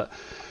drizzle, but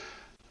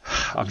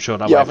I'm sure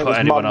that won't put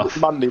anyone off.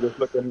 Monday was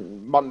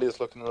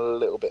looking a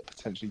little bit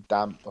potentially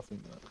damp, I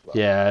think.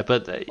 Yeah,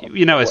 but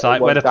you know it's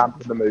like weather.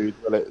 Damp in the mood,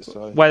 will it?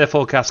 So. Weather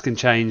forecasts can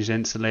change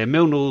instantly, and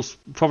Mildenhall's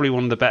probably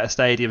one of the better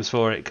stadiums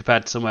for it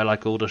compared to somewhere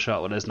like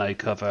Aldershot where there's no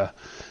cover.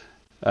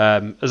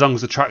 As long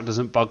as the track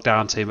doesn't bog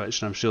down too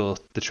much, and I'm sure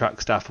the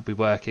track staff will be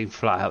working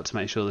flat out to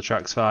make sure the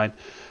track's fine.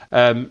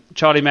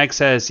 Charlie Meg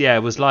says,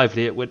 it was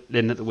lively at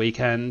Lynn at the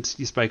weekend.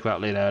 You spoke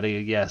about Lynn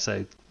earlier,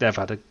 so they've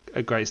had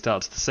a great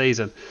start to the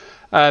season.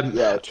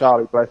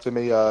 Charlie, bless him,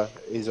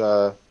 he's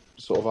sort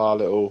of our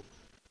little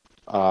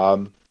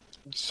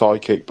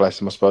sidekick,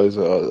 bless him, I suppose.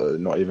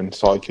 Not even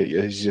sidekick,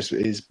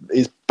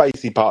 he's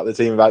basically part of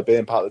the team without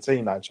being part of the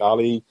team now.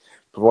 Charlie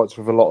provides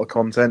with a lot of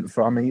content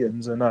for our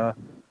meetings, and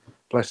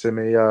bless him,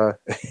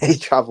 he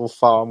travels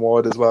far and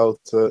wide as well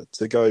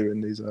to go,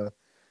 and he's a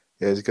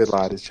good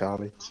lad, is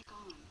Charlie.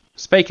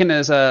 Speaking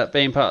as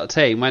being part of the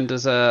team, when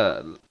does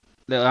little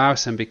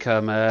Harrison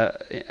become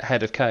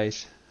head of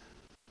cage?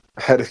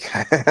 Head of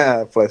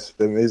cage, bless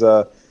him.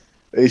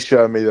 He's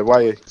showing me the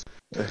way.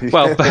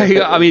 Well,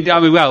 I mean,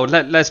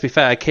 let's be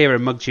fair.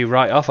 Kieran mugged you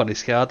right off on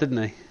his car,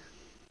 didn't he?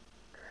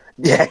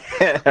 Yeah,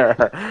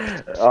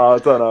 I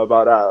don't know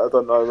about that. I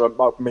don't know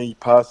about me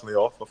personally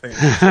off. I think.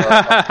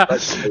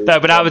 No,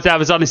 but that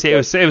was honestly,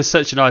 it was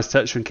such a nice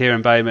touch from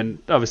Kieran Bowman.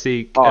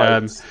 Obviously,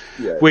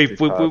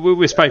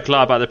 we spoke a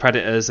lot about the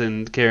Predators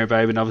and Kieran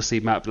Bowman. Obviously,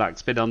 Matt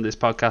Black's been on this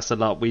podcast a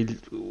lot. We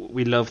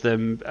love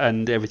them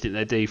and everything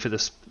they do for the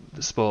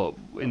sport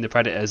in the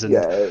Predators, and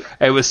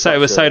it was so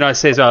nice to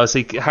see as well.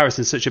 See,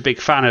 Harrison's such a big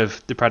fan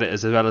of the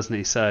Predators as well, isn't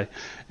he? So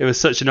it was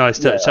such a nice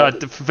touch.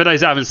 For those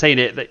that haven't seen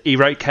it, he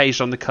wrote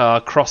 "caged" on the car,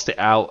 crossed it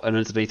out, and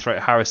underneath wrote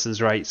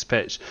Harrison's rates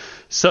pitch.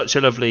 Such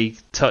a lovely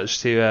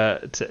touch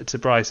to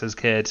Bryson's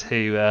kid,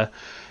 who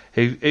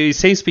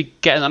seems to be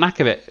getting the knack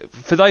of it.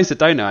 For those that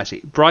don't know,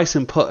 actually,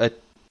 Bryson put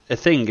a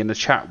thing in the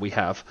chat we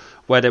have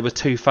where there were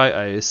two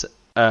photos.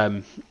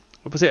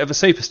 Was it of a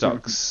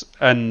Superstocks?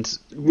 And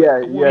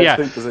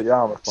Supers at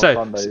Yarmouth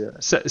on Sunday.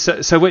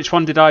 So which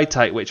one did I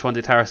take? Which one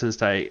did Harrison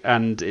take?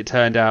 And it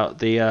turned out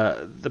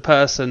the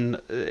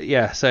person,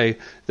 so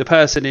the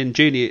person in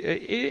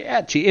junior,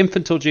 actually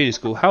infant or junior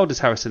school. How old is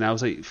Harrison now?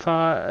 Was it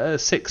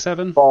 5, 6,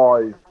 7?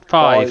 5.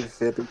 5.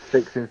 6 in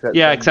September.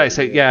 Yeah,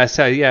 exactly.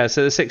 So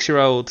the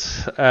 6-year-old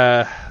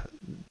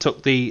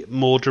took the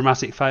more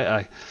dramatic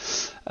photo.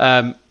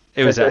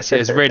 It was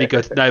really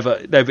good. No,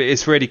 but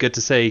it's really good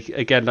to see.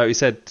 Again, like we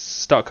said,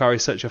 stock car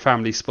is such a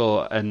family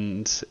sport,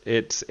 and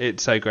it's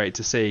so great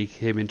to see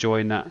him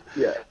enjoying that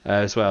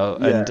as well.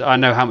 Yeah. And I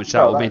know how much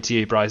that will mean to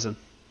you, Bryson.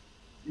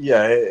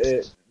 Yeah,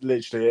 it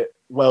literally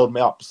welled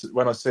me up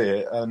when I see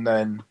it, and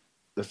then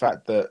the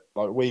fact that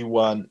we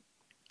weren't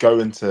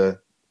going to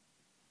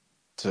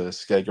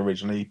Skeg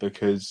originally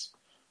because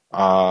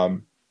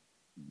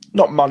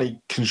not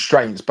money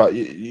constraints, but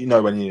you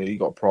know when you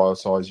got to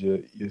prioritise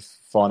your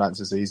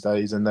finances these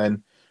days, and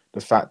then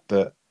the fact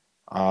that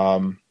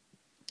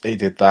he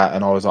did that,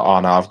 and I was like, oh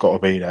no, I've got to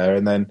be there,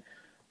 and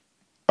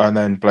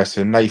then bless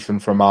him, Nathan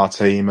from our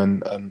team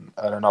and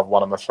another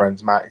one of my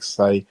friends, Max,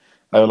 they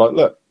were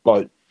like,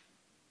 look,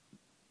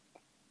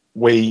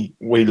 we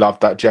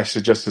loved that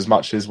gesture just as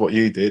much as what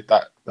you did.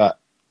 That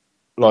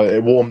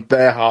it warmed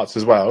their hearts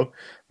as well,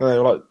 and they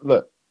were like,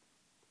 look,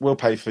 we'll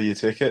pay for your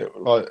ticket. Do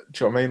you know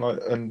what I mean?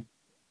 And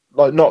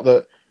not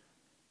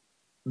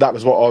that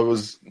was what I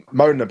was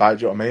moaning about.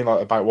 Do you know what I mean?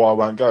 About why I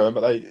weren't going,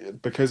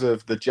 but because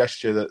of the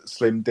gesture that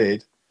Slim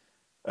did,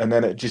 and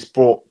then it just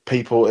brought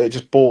people. It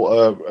just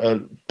brought a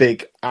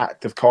big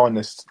act of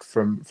kindness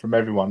from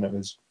everyone. It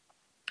was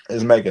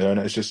mega, and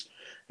it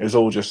was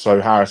all just so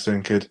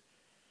Harrison could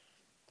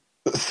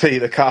see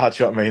the car.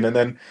 Do you know what I mean? And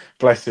then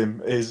bless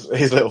him, his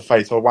little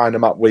face. I wound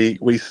him up. We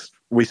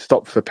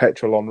stopped for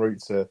petrol en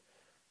route to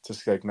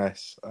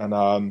Skegness,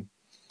 and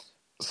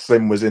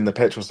Slim was in the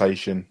petrol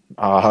station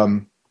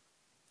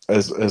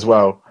as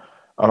well.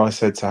 And I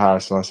said to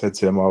Harrison, I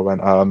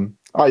went,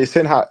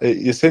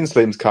 you've seen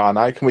Slim's car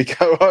now, can we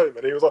go home?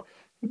 And he was like,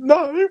 no,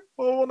 I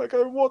want to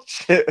go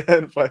watch it.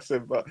 And bless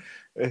him, but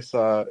it's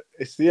the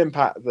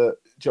impact that,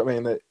 do you know what I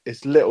mean, that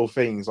it's little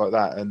things like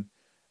that, and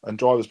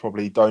drivers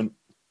probably don't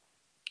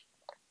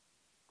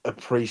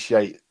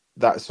appreciate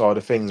that side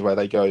of things where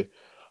they go,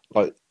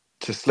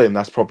 to Slim,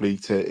 that's probably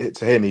to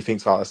him, he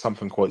thinks that's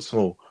something quite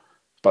small,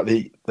 but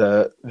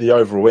the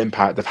overall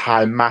impact of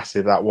how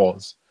massive that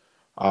was.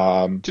 Do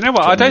you know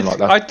what?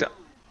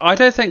 I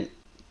don't think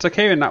to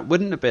Kieran that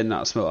wouldn't have been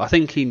that small. I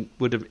think he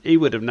would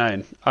have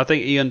known. I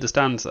think he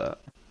understands that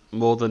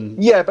more than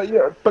but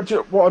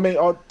what I mean,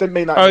 I didn't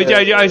mean that. Oh do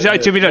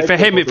you mean like for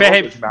him?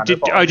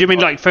 Do you mean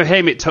like for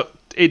him it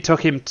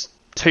took him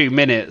 2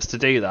 minutes to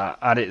do that,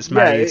 and it's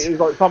made. It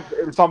was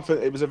like something.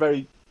 It was a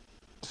very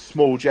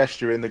small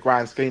gesture in the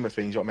grand scheme of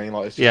things. You know what I mean?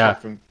 Like, it's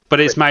just something. But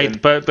it's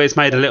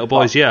made a little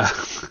boys,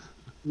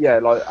 Yeah,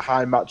 like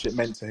how much it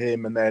meant to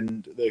him, and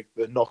then the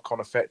knock-on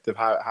effect of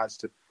how it has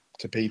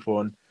to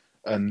people,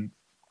 and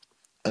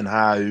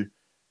how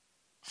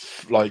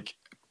like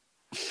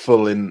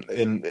full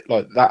in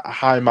like that,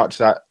 how much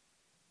that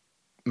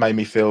made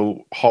me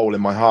feel whole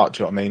in my heart.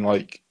 Do you know what I mean?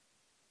 Like,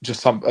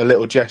 just a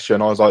little gesture,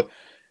 and I was like,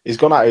 he's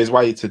gone out of his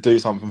way to do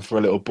something for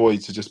a little boy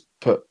to just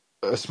put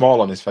a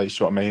smile on his face.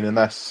 Do you know what I mean? And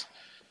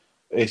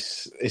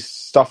it's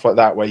stuff like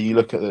that where you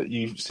look at it,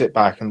 you sit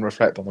back and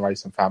reflect on the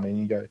racing family, and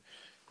you go,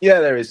 yeah,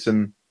 there is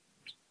some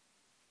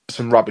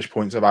rubbish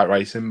points about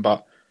racing,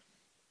 but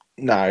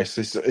no,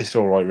 it's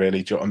all right,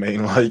 really. Do you know what I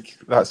mean? Like,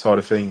 that side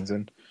of things,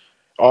 and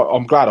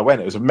I'm glad I went.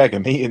 It was a mega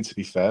meeting, to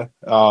be fair.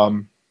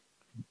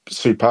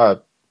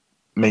 Superb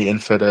meeting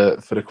for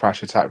the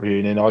Crash Attack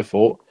reunion, I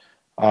thought.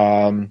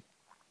 A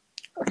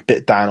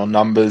bit down on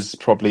numbers,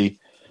 probably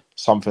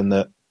something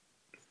that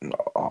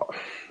I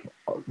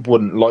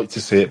wouldn't like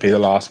to see it be the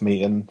last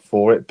meeting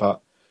for it,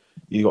 but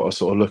you got to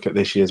sort of look at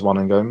this year's one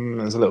and go,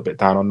 there's a little bit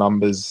down on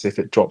numbers. If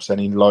it drops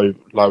any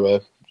lower,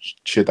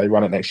 should they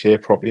run it next year?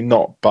 Probably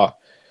not. But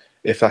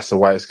if that's the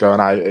way it's going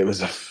out, it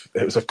was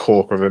a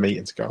corker of a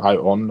meeting to go out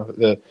on.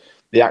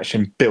 The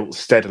action built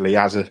steadily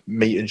as a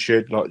meeting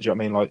should. Like, do you know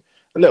what I mean? Like,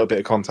 a little bit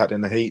of contact in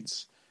the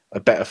heats,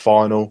 a better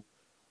final,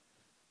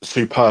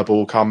 superb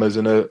all comers,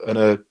 and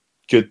a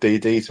good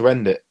DD to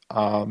end it.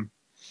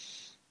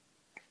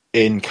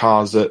 In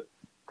cars that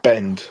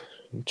bend,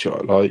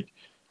 like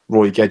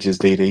Roy Gedge's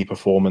DD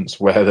performance,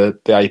 where the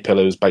A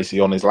pillar was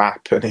basically on his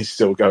lap and he's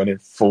still going in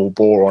full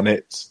bore on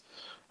it.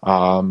 Do you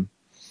know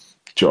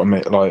what I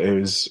mean? Like, it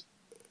was,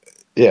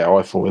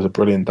 I thought it was a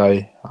brilliant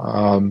day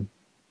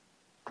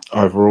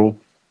overall.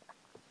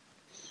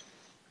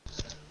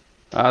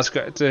 That's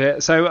great to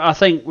hear. So I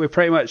think we're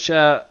pretty much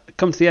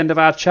come to the end of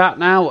our chat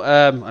now.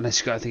 Unless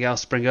you've got anything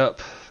else to bring up.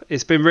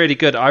 It's been really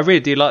good. I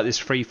really do like this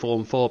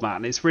free-form format,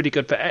 and it's really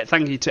good.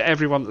 Thank you to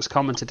everyone that's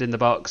commented in the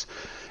box.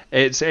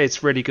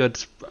 It's really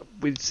good.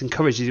 We just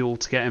encourage you all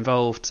to get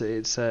involved.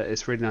 It's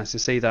really nice to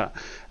see that.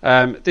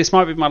 This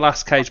might be my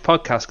last Cage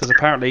podcast, because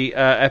apparently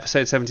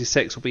episode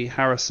 76 will be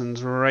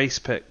Harrison's race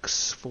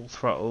picks full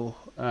throttle.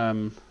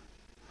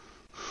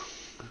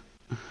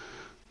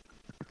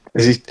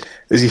 Is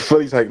he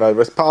fully taken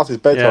over? It's past his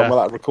bedtime. We'll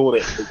have to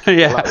record it.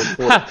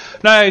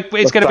 No,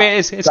 it's going to be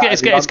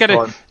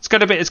it's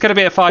going to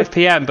be at 5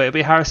 p.m. But it'll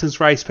be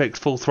Harrison's race picks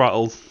full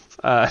throttle.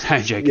 No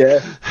joke.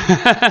 Yeah.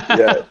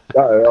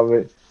 No,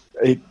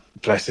 I mean,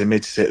 bless him.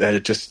 He'd sit there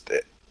just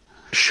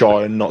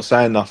shy and not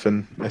saying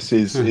nothing. That's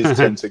his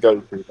tend to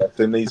go through that.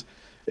 And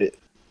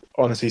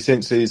honestly,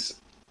 since his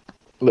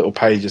little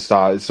page has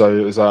started, so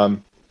it was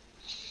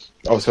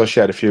obviously I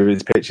shared a few of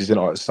his pictures at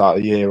the start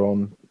of the year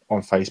on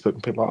Facebook,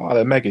 and people were like,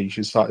 they're mega, you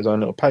should start his own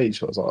little page.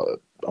 So I was like,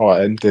 all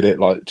right, and did it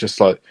just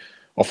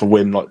off a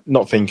whim, like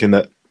not thinking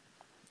that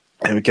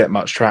it would get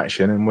much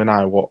traction. And we're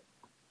now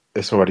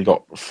it's already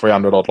got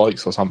 300 odd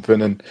likes or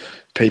something, and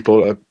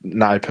people are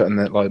now putting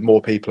it, more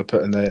people are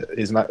putting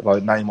his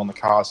name on the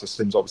car. So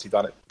Slim's obviously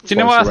done it. Do you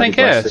know what I think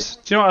it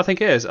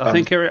is? I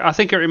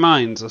think it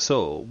reminds us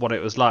all what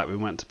it was like when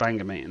we went to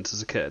banger meetings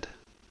as a kid.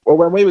 Well,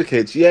 when we were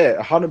kids,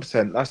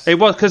 100%. It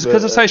was because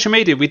of social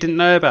media, we didn't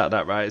know about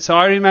that, right? So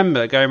I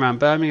remember going around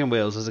Birmingham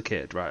Wheels as a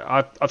kid,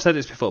 right? I've said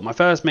this before. My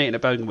first meeting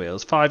at Birmingham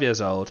Wheels, 5 years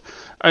old,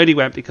 only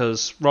went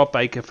because Rob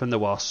Baker from the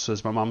Wasps,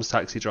 was my mum's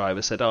taxi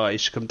driver, said, you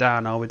should come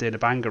down. We're doing a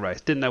banger race.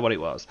 Didn't know what it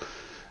was.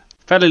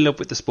 Fell in love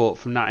with the sport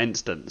from that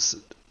instance.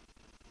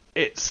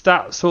 It's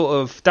that sort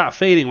of that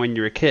feeling when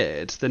you're a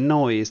kid, the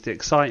noise, the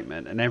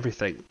excitement, and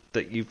everything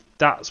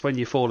that's when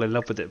you fall in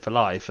love with it for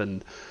life.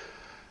 And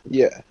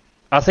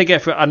I think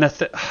I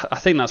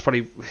think that's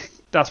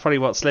probably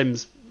what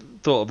Slim's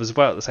thought of as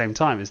well at the same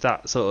time, is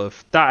that sort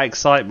of that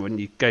excitement when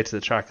you go to the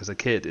track as a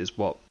kid is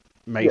what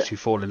makes you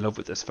fall in love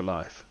with this for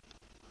life.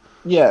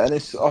 Yeah, and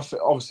it's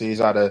obviously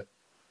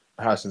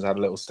Harrison's had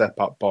a little step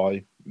up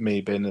by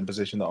me being in the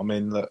position that I'm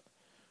in, that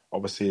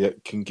obviously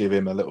it can give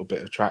him a little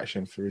bit of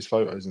traction for his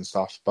photos and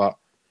stuff. But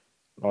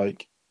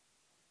like,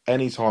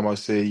 anytime I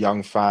see a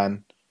young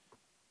fan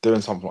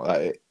doing something like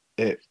that,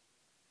 it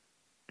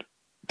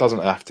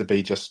doesn't have to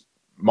be just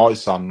my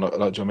son. Like, do you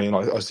know what I mean?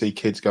 Like, I see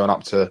kids going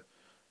up to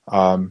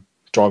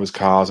drivers'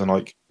 cars and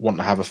wanting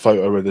to have a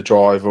photo with the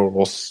driver,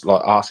 or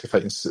ask if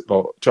they can sit. Do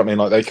you know what I mean?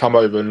 Like, they come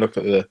over and look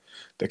at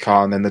the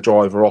car, and then the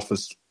driver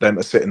offers them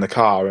to sit in the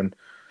car, and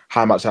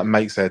how much that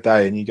makes their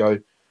day. And you go,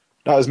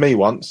 that was me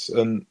once,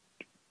 and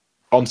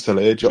I'm still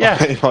here. Do you know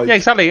what I mean?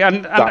 Exactly.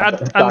 And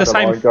the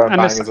same,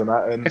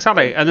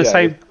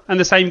 and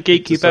the same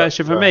geeky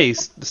version for me,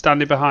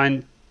 standing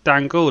behind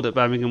Dan Gould at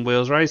Birmingham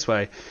Wheels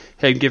Raceway,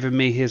 him giving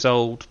me his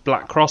old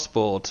black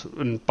crossboard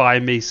and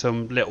buying me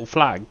some little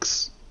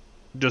flags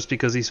just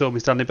because he saw me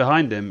standing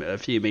behind him at a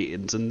few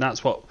meetings. And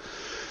that's what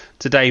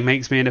today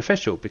makes me an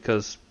official,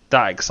 because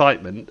that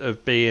excitement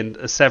of being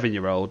a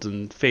 7-year-old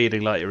and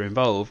feeling like you're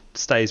involved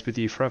stays with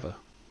you forever.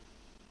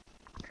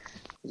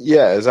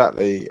 Yeah,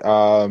 exactly.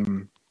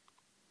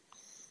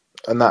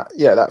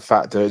 that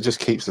factor, it just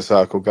keeps the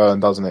circle going,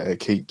 doesn't it? It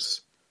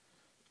keeps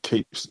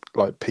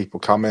like people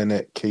coming.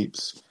 It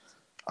keeps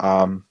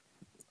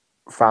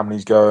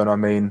families going. I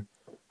mean,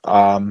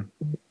 there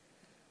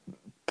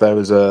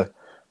was a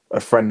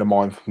friend of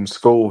mine from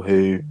school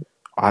who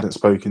I hadn't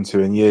spoken to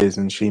in years,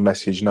 and she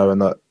messaged knowing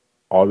that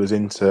I was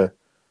into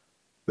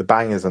the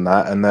bangers and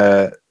that,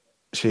 and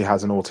she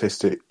has an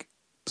autistic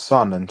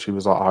son, and she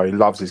was like, "Oh, he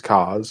loves his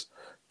cars.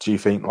 Do you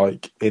think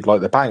like he'd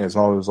like the bangers?"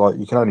 And I was like,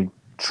 "You can only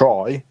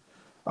try."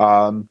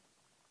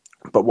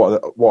 But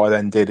what I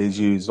then did is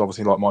use,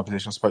 obviously, like my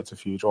position. I spoke to a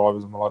few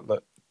drivers, and I'm like,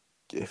 "Look,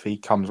 if he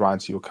comes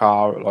round to your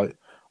car, like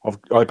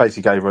I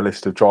basically gave her a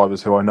list of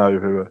drivers who I know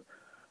who are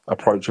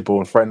approachable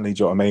and friendly.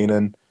 Do you know what I mean?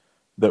 And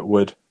that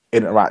would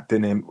interact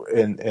in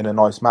a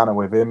nice manner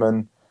with him."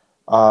 And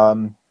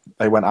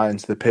they went out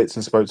into the pits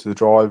and spoke to the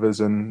drivers.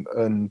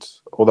 And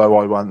although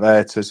I weren't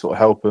there to sort of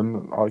help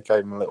them, I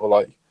gave them a little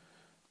like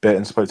bit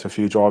and spoke to a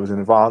few drivers in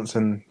advance.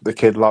 And the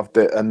kid loved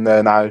it, and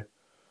they're now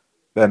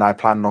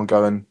planning on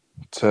going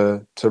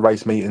to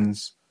race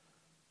meetings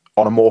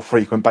on a more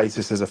frequent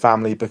basis as a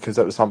family, because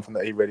that was something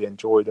that he really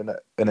enjoyed, and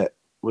it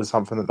was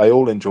something that they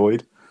all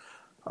enjoyed.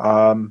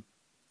 And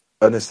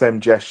it's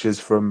them gestures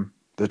from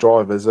the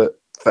drivers that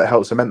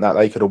helped cement that.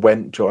 They could have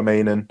went, do you know what I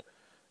mean, and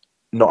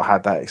not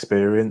had that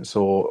experience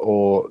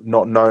or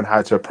not known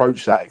how to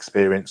approach that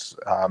experience.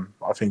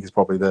 I think is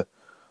probably the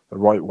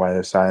right way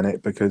of saying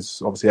it,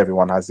 because obviously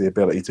everyone has the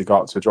ability to go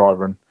up to a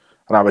driver and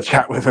have a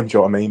chat with them, do you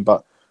know what I mean?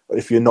 But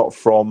if you're not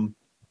from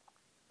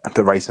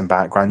the racing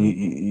background,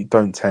 you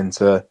don't tend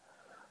to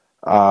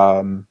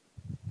know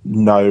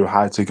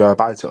how to go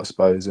about it, I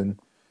suppose. And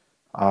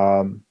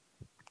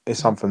it's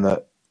something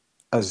that,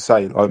 as I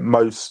say, like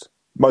most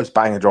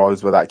banger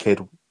drivers were that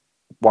kid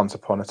once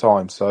upon a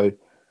time. So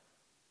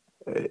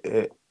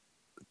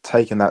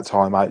taking that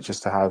time out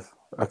just to have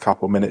a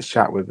couple of minutes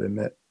chat with him,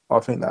 I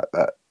think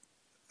that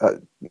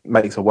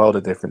makes a world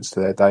of difference to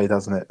their day,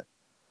 doesn't it?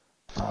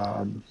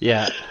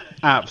 Yeah,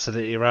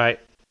 absolutely right.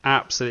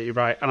 Absolutely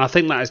right. And I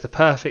think that is the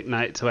perfect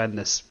note to end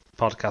this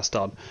podcast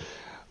on.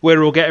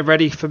 We're all getting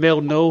ready for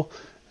Mildenhall.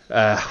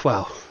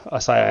 Well, I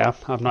say I am.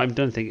 I've not even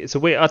done anything. It's a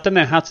week. I don't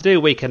know how to do a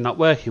weekend not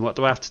working. What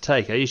do I have to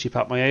take? I usually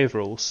pack my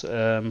overalls.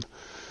 Yeah,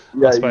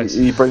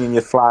 you bringing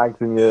your flags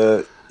and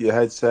your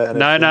headset. And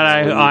no.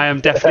 I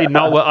am definitely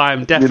not. I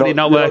am definitely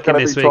not working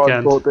this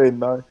weekend.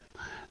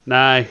 No,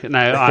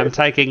 I'm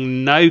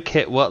taking no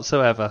kit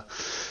whatsoever.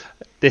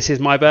 This is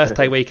my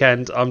birthday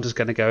weekend. I'm just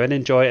going to go and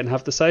enjoy it and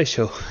have the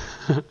social.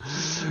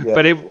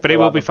 But it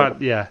will be fun.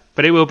 Yeah,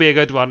 but it will be a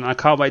good one. I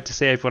can't wait to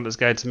see everyone that's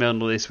going to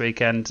Mildenhall this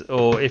weekend.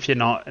 Or if you're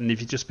not, and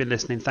if you've just been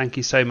listening, thank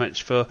you so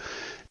much for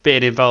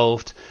being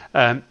involved.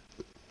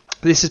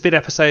 This has been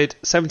episode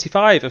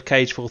 75 of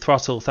Cage Full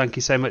Throttle. Thank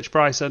you so much,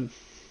 Bryson.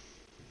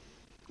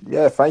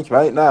 Yeah, thank you,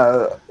 mate.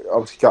 No,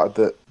 obviously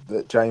gutted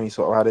that Jamie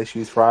sort of had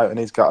issues throughout, and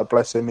he's gutted,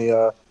 bless him.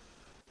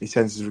 He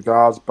sends his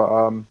regards,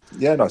 but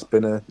yeah, no, it's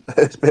been a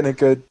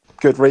good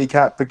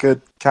recap, a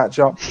good catch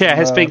up. Yeah,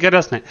 it's been good,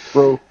 hasn't it?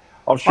 Well,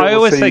 I'm sure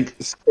we'll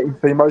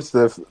see most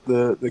of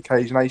the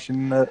Cage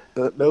Nation at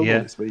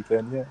Mildenhall this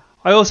weekend. Yeah,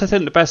 I also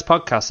think the best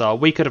podcasts are.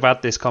 We could have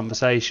had this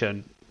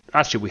conversation.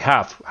 Actually, we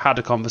have had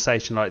a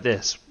conversation like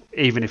this,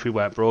 even if we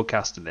weren't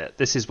broadcasting it.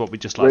 This is what we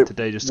just like to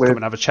do, just to come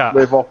and have a chat.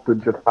 We've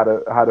often just had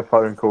a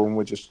phone call and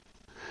we're just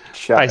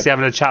basically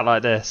having a chat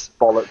like this.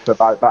 Bollocks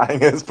about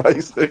bangers,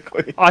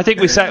 basically. I think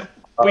we say.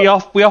 We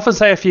often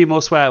say a few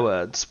more swear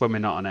words when we're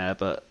not on air,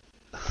 but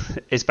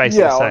it's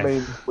basically the same. I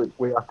mean,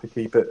 we have to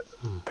keep it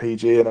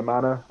PG in a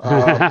manner.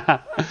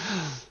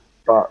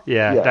 But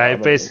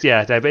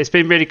it's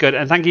been really good,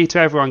 and thank you to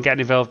everyone getting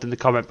involved in the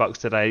comment box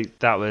today.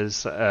 That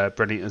was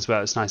brilliant as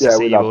well. It's nice to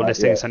see you all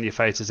listening and send your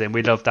photos in.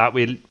 We love that.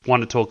 We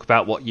want to talk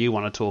about what you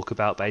want to talk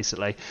about,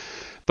 basically.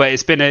 But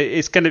it's been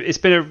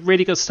a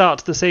really good start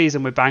to the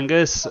season with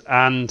bangers,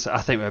 and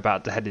I think we're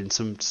about to head in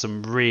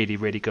some really,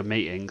 really good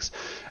meetings.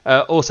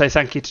 Also,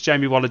 thank you to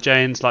Jamie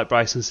Waller-Jones. Like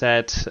Bryson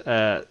said,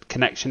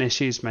 connection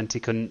issues meant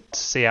he couldn't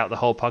see out the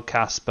whole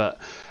podcast, but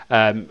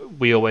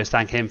we always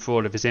thank him for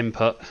all of his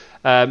input.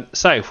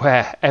 So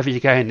wherever you're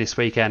going this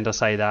weekend, I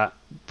say that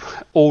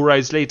all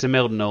roads lead to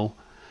Mildenhall.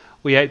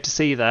 We hope to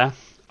see you there.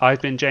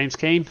 I've been James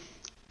Keane.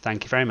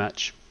 Thank you very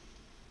much.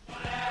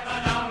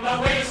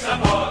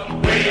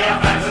 We are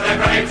fans of the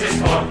greatest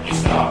sport.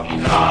 Stock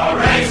car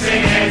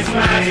racing is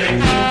magic.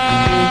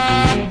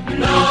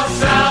 North,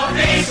 south,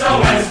 east or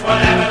west,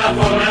 whatever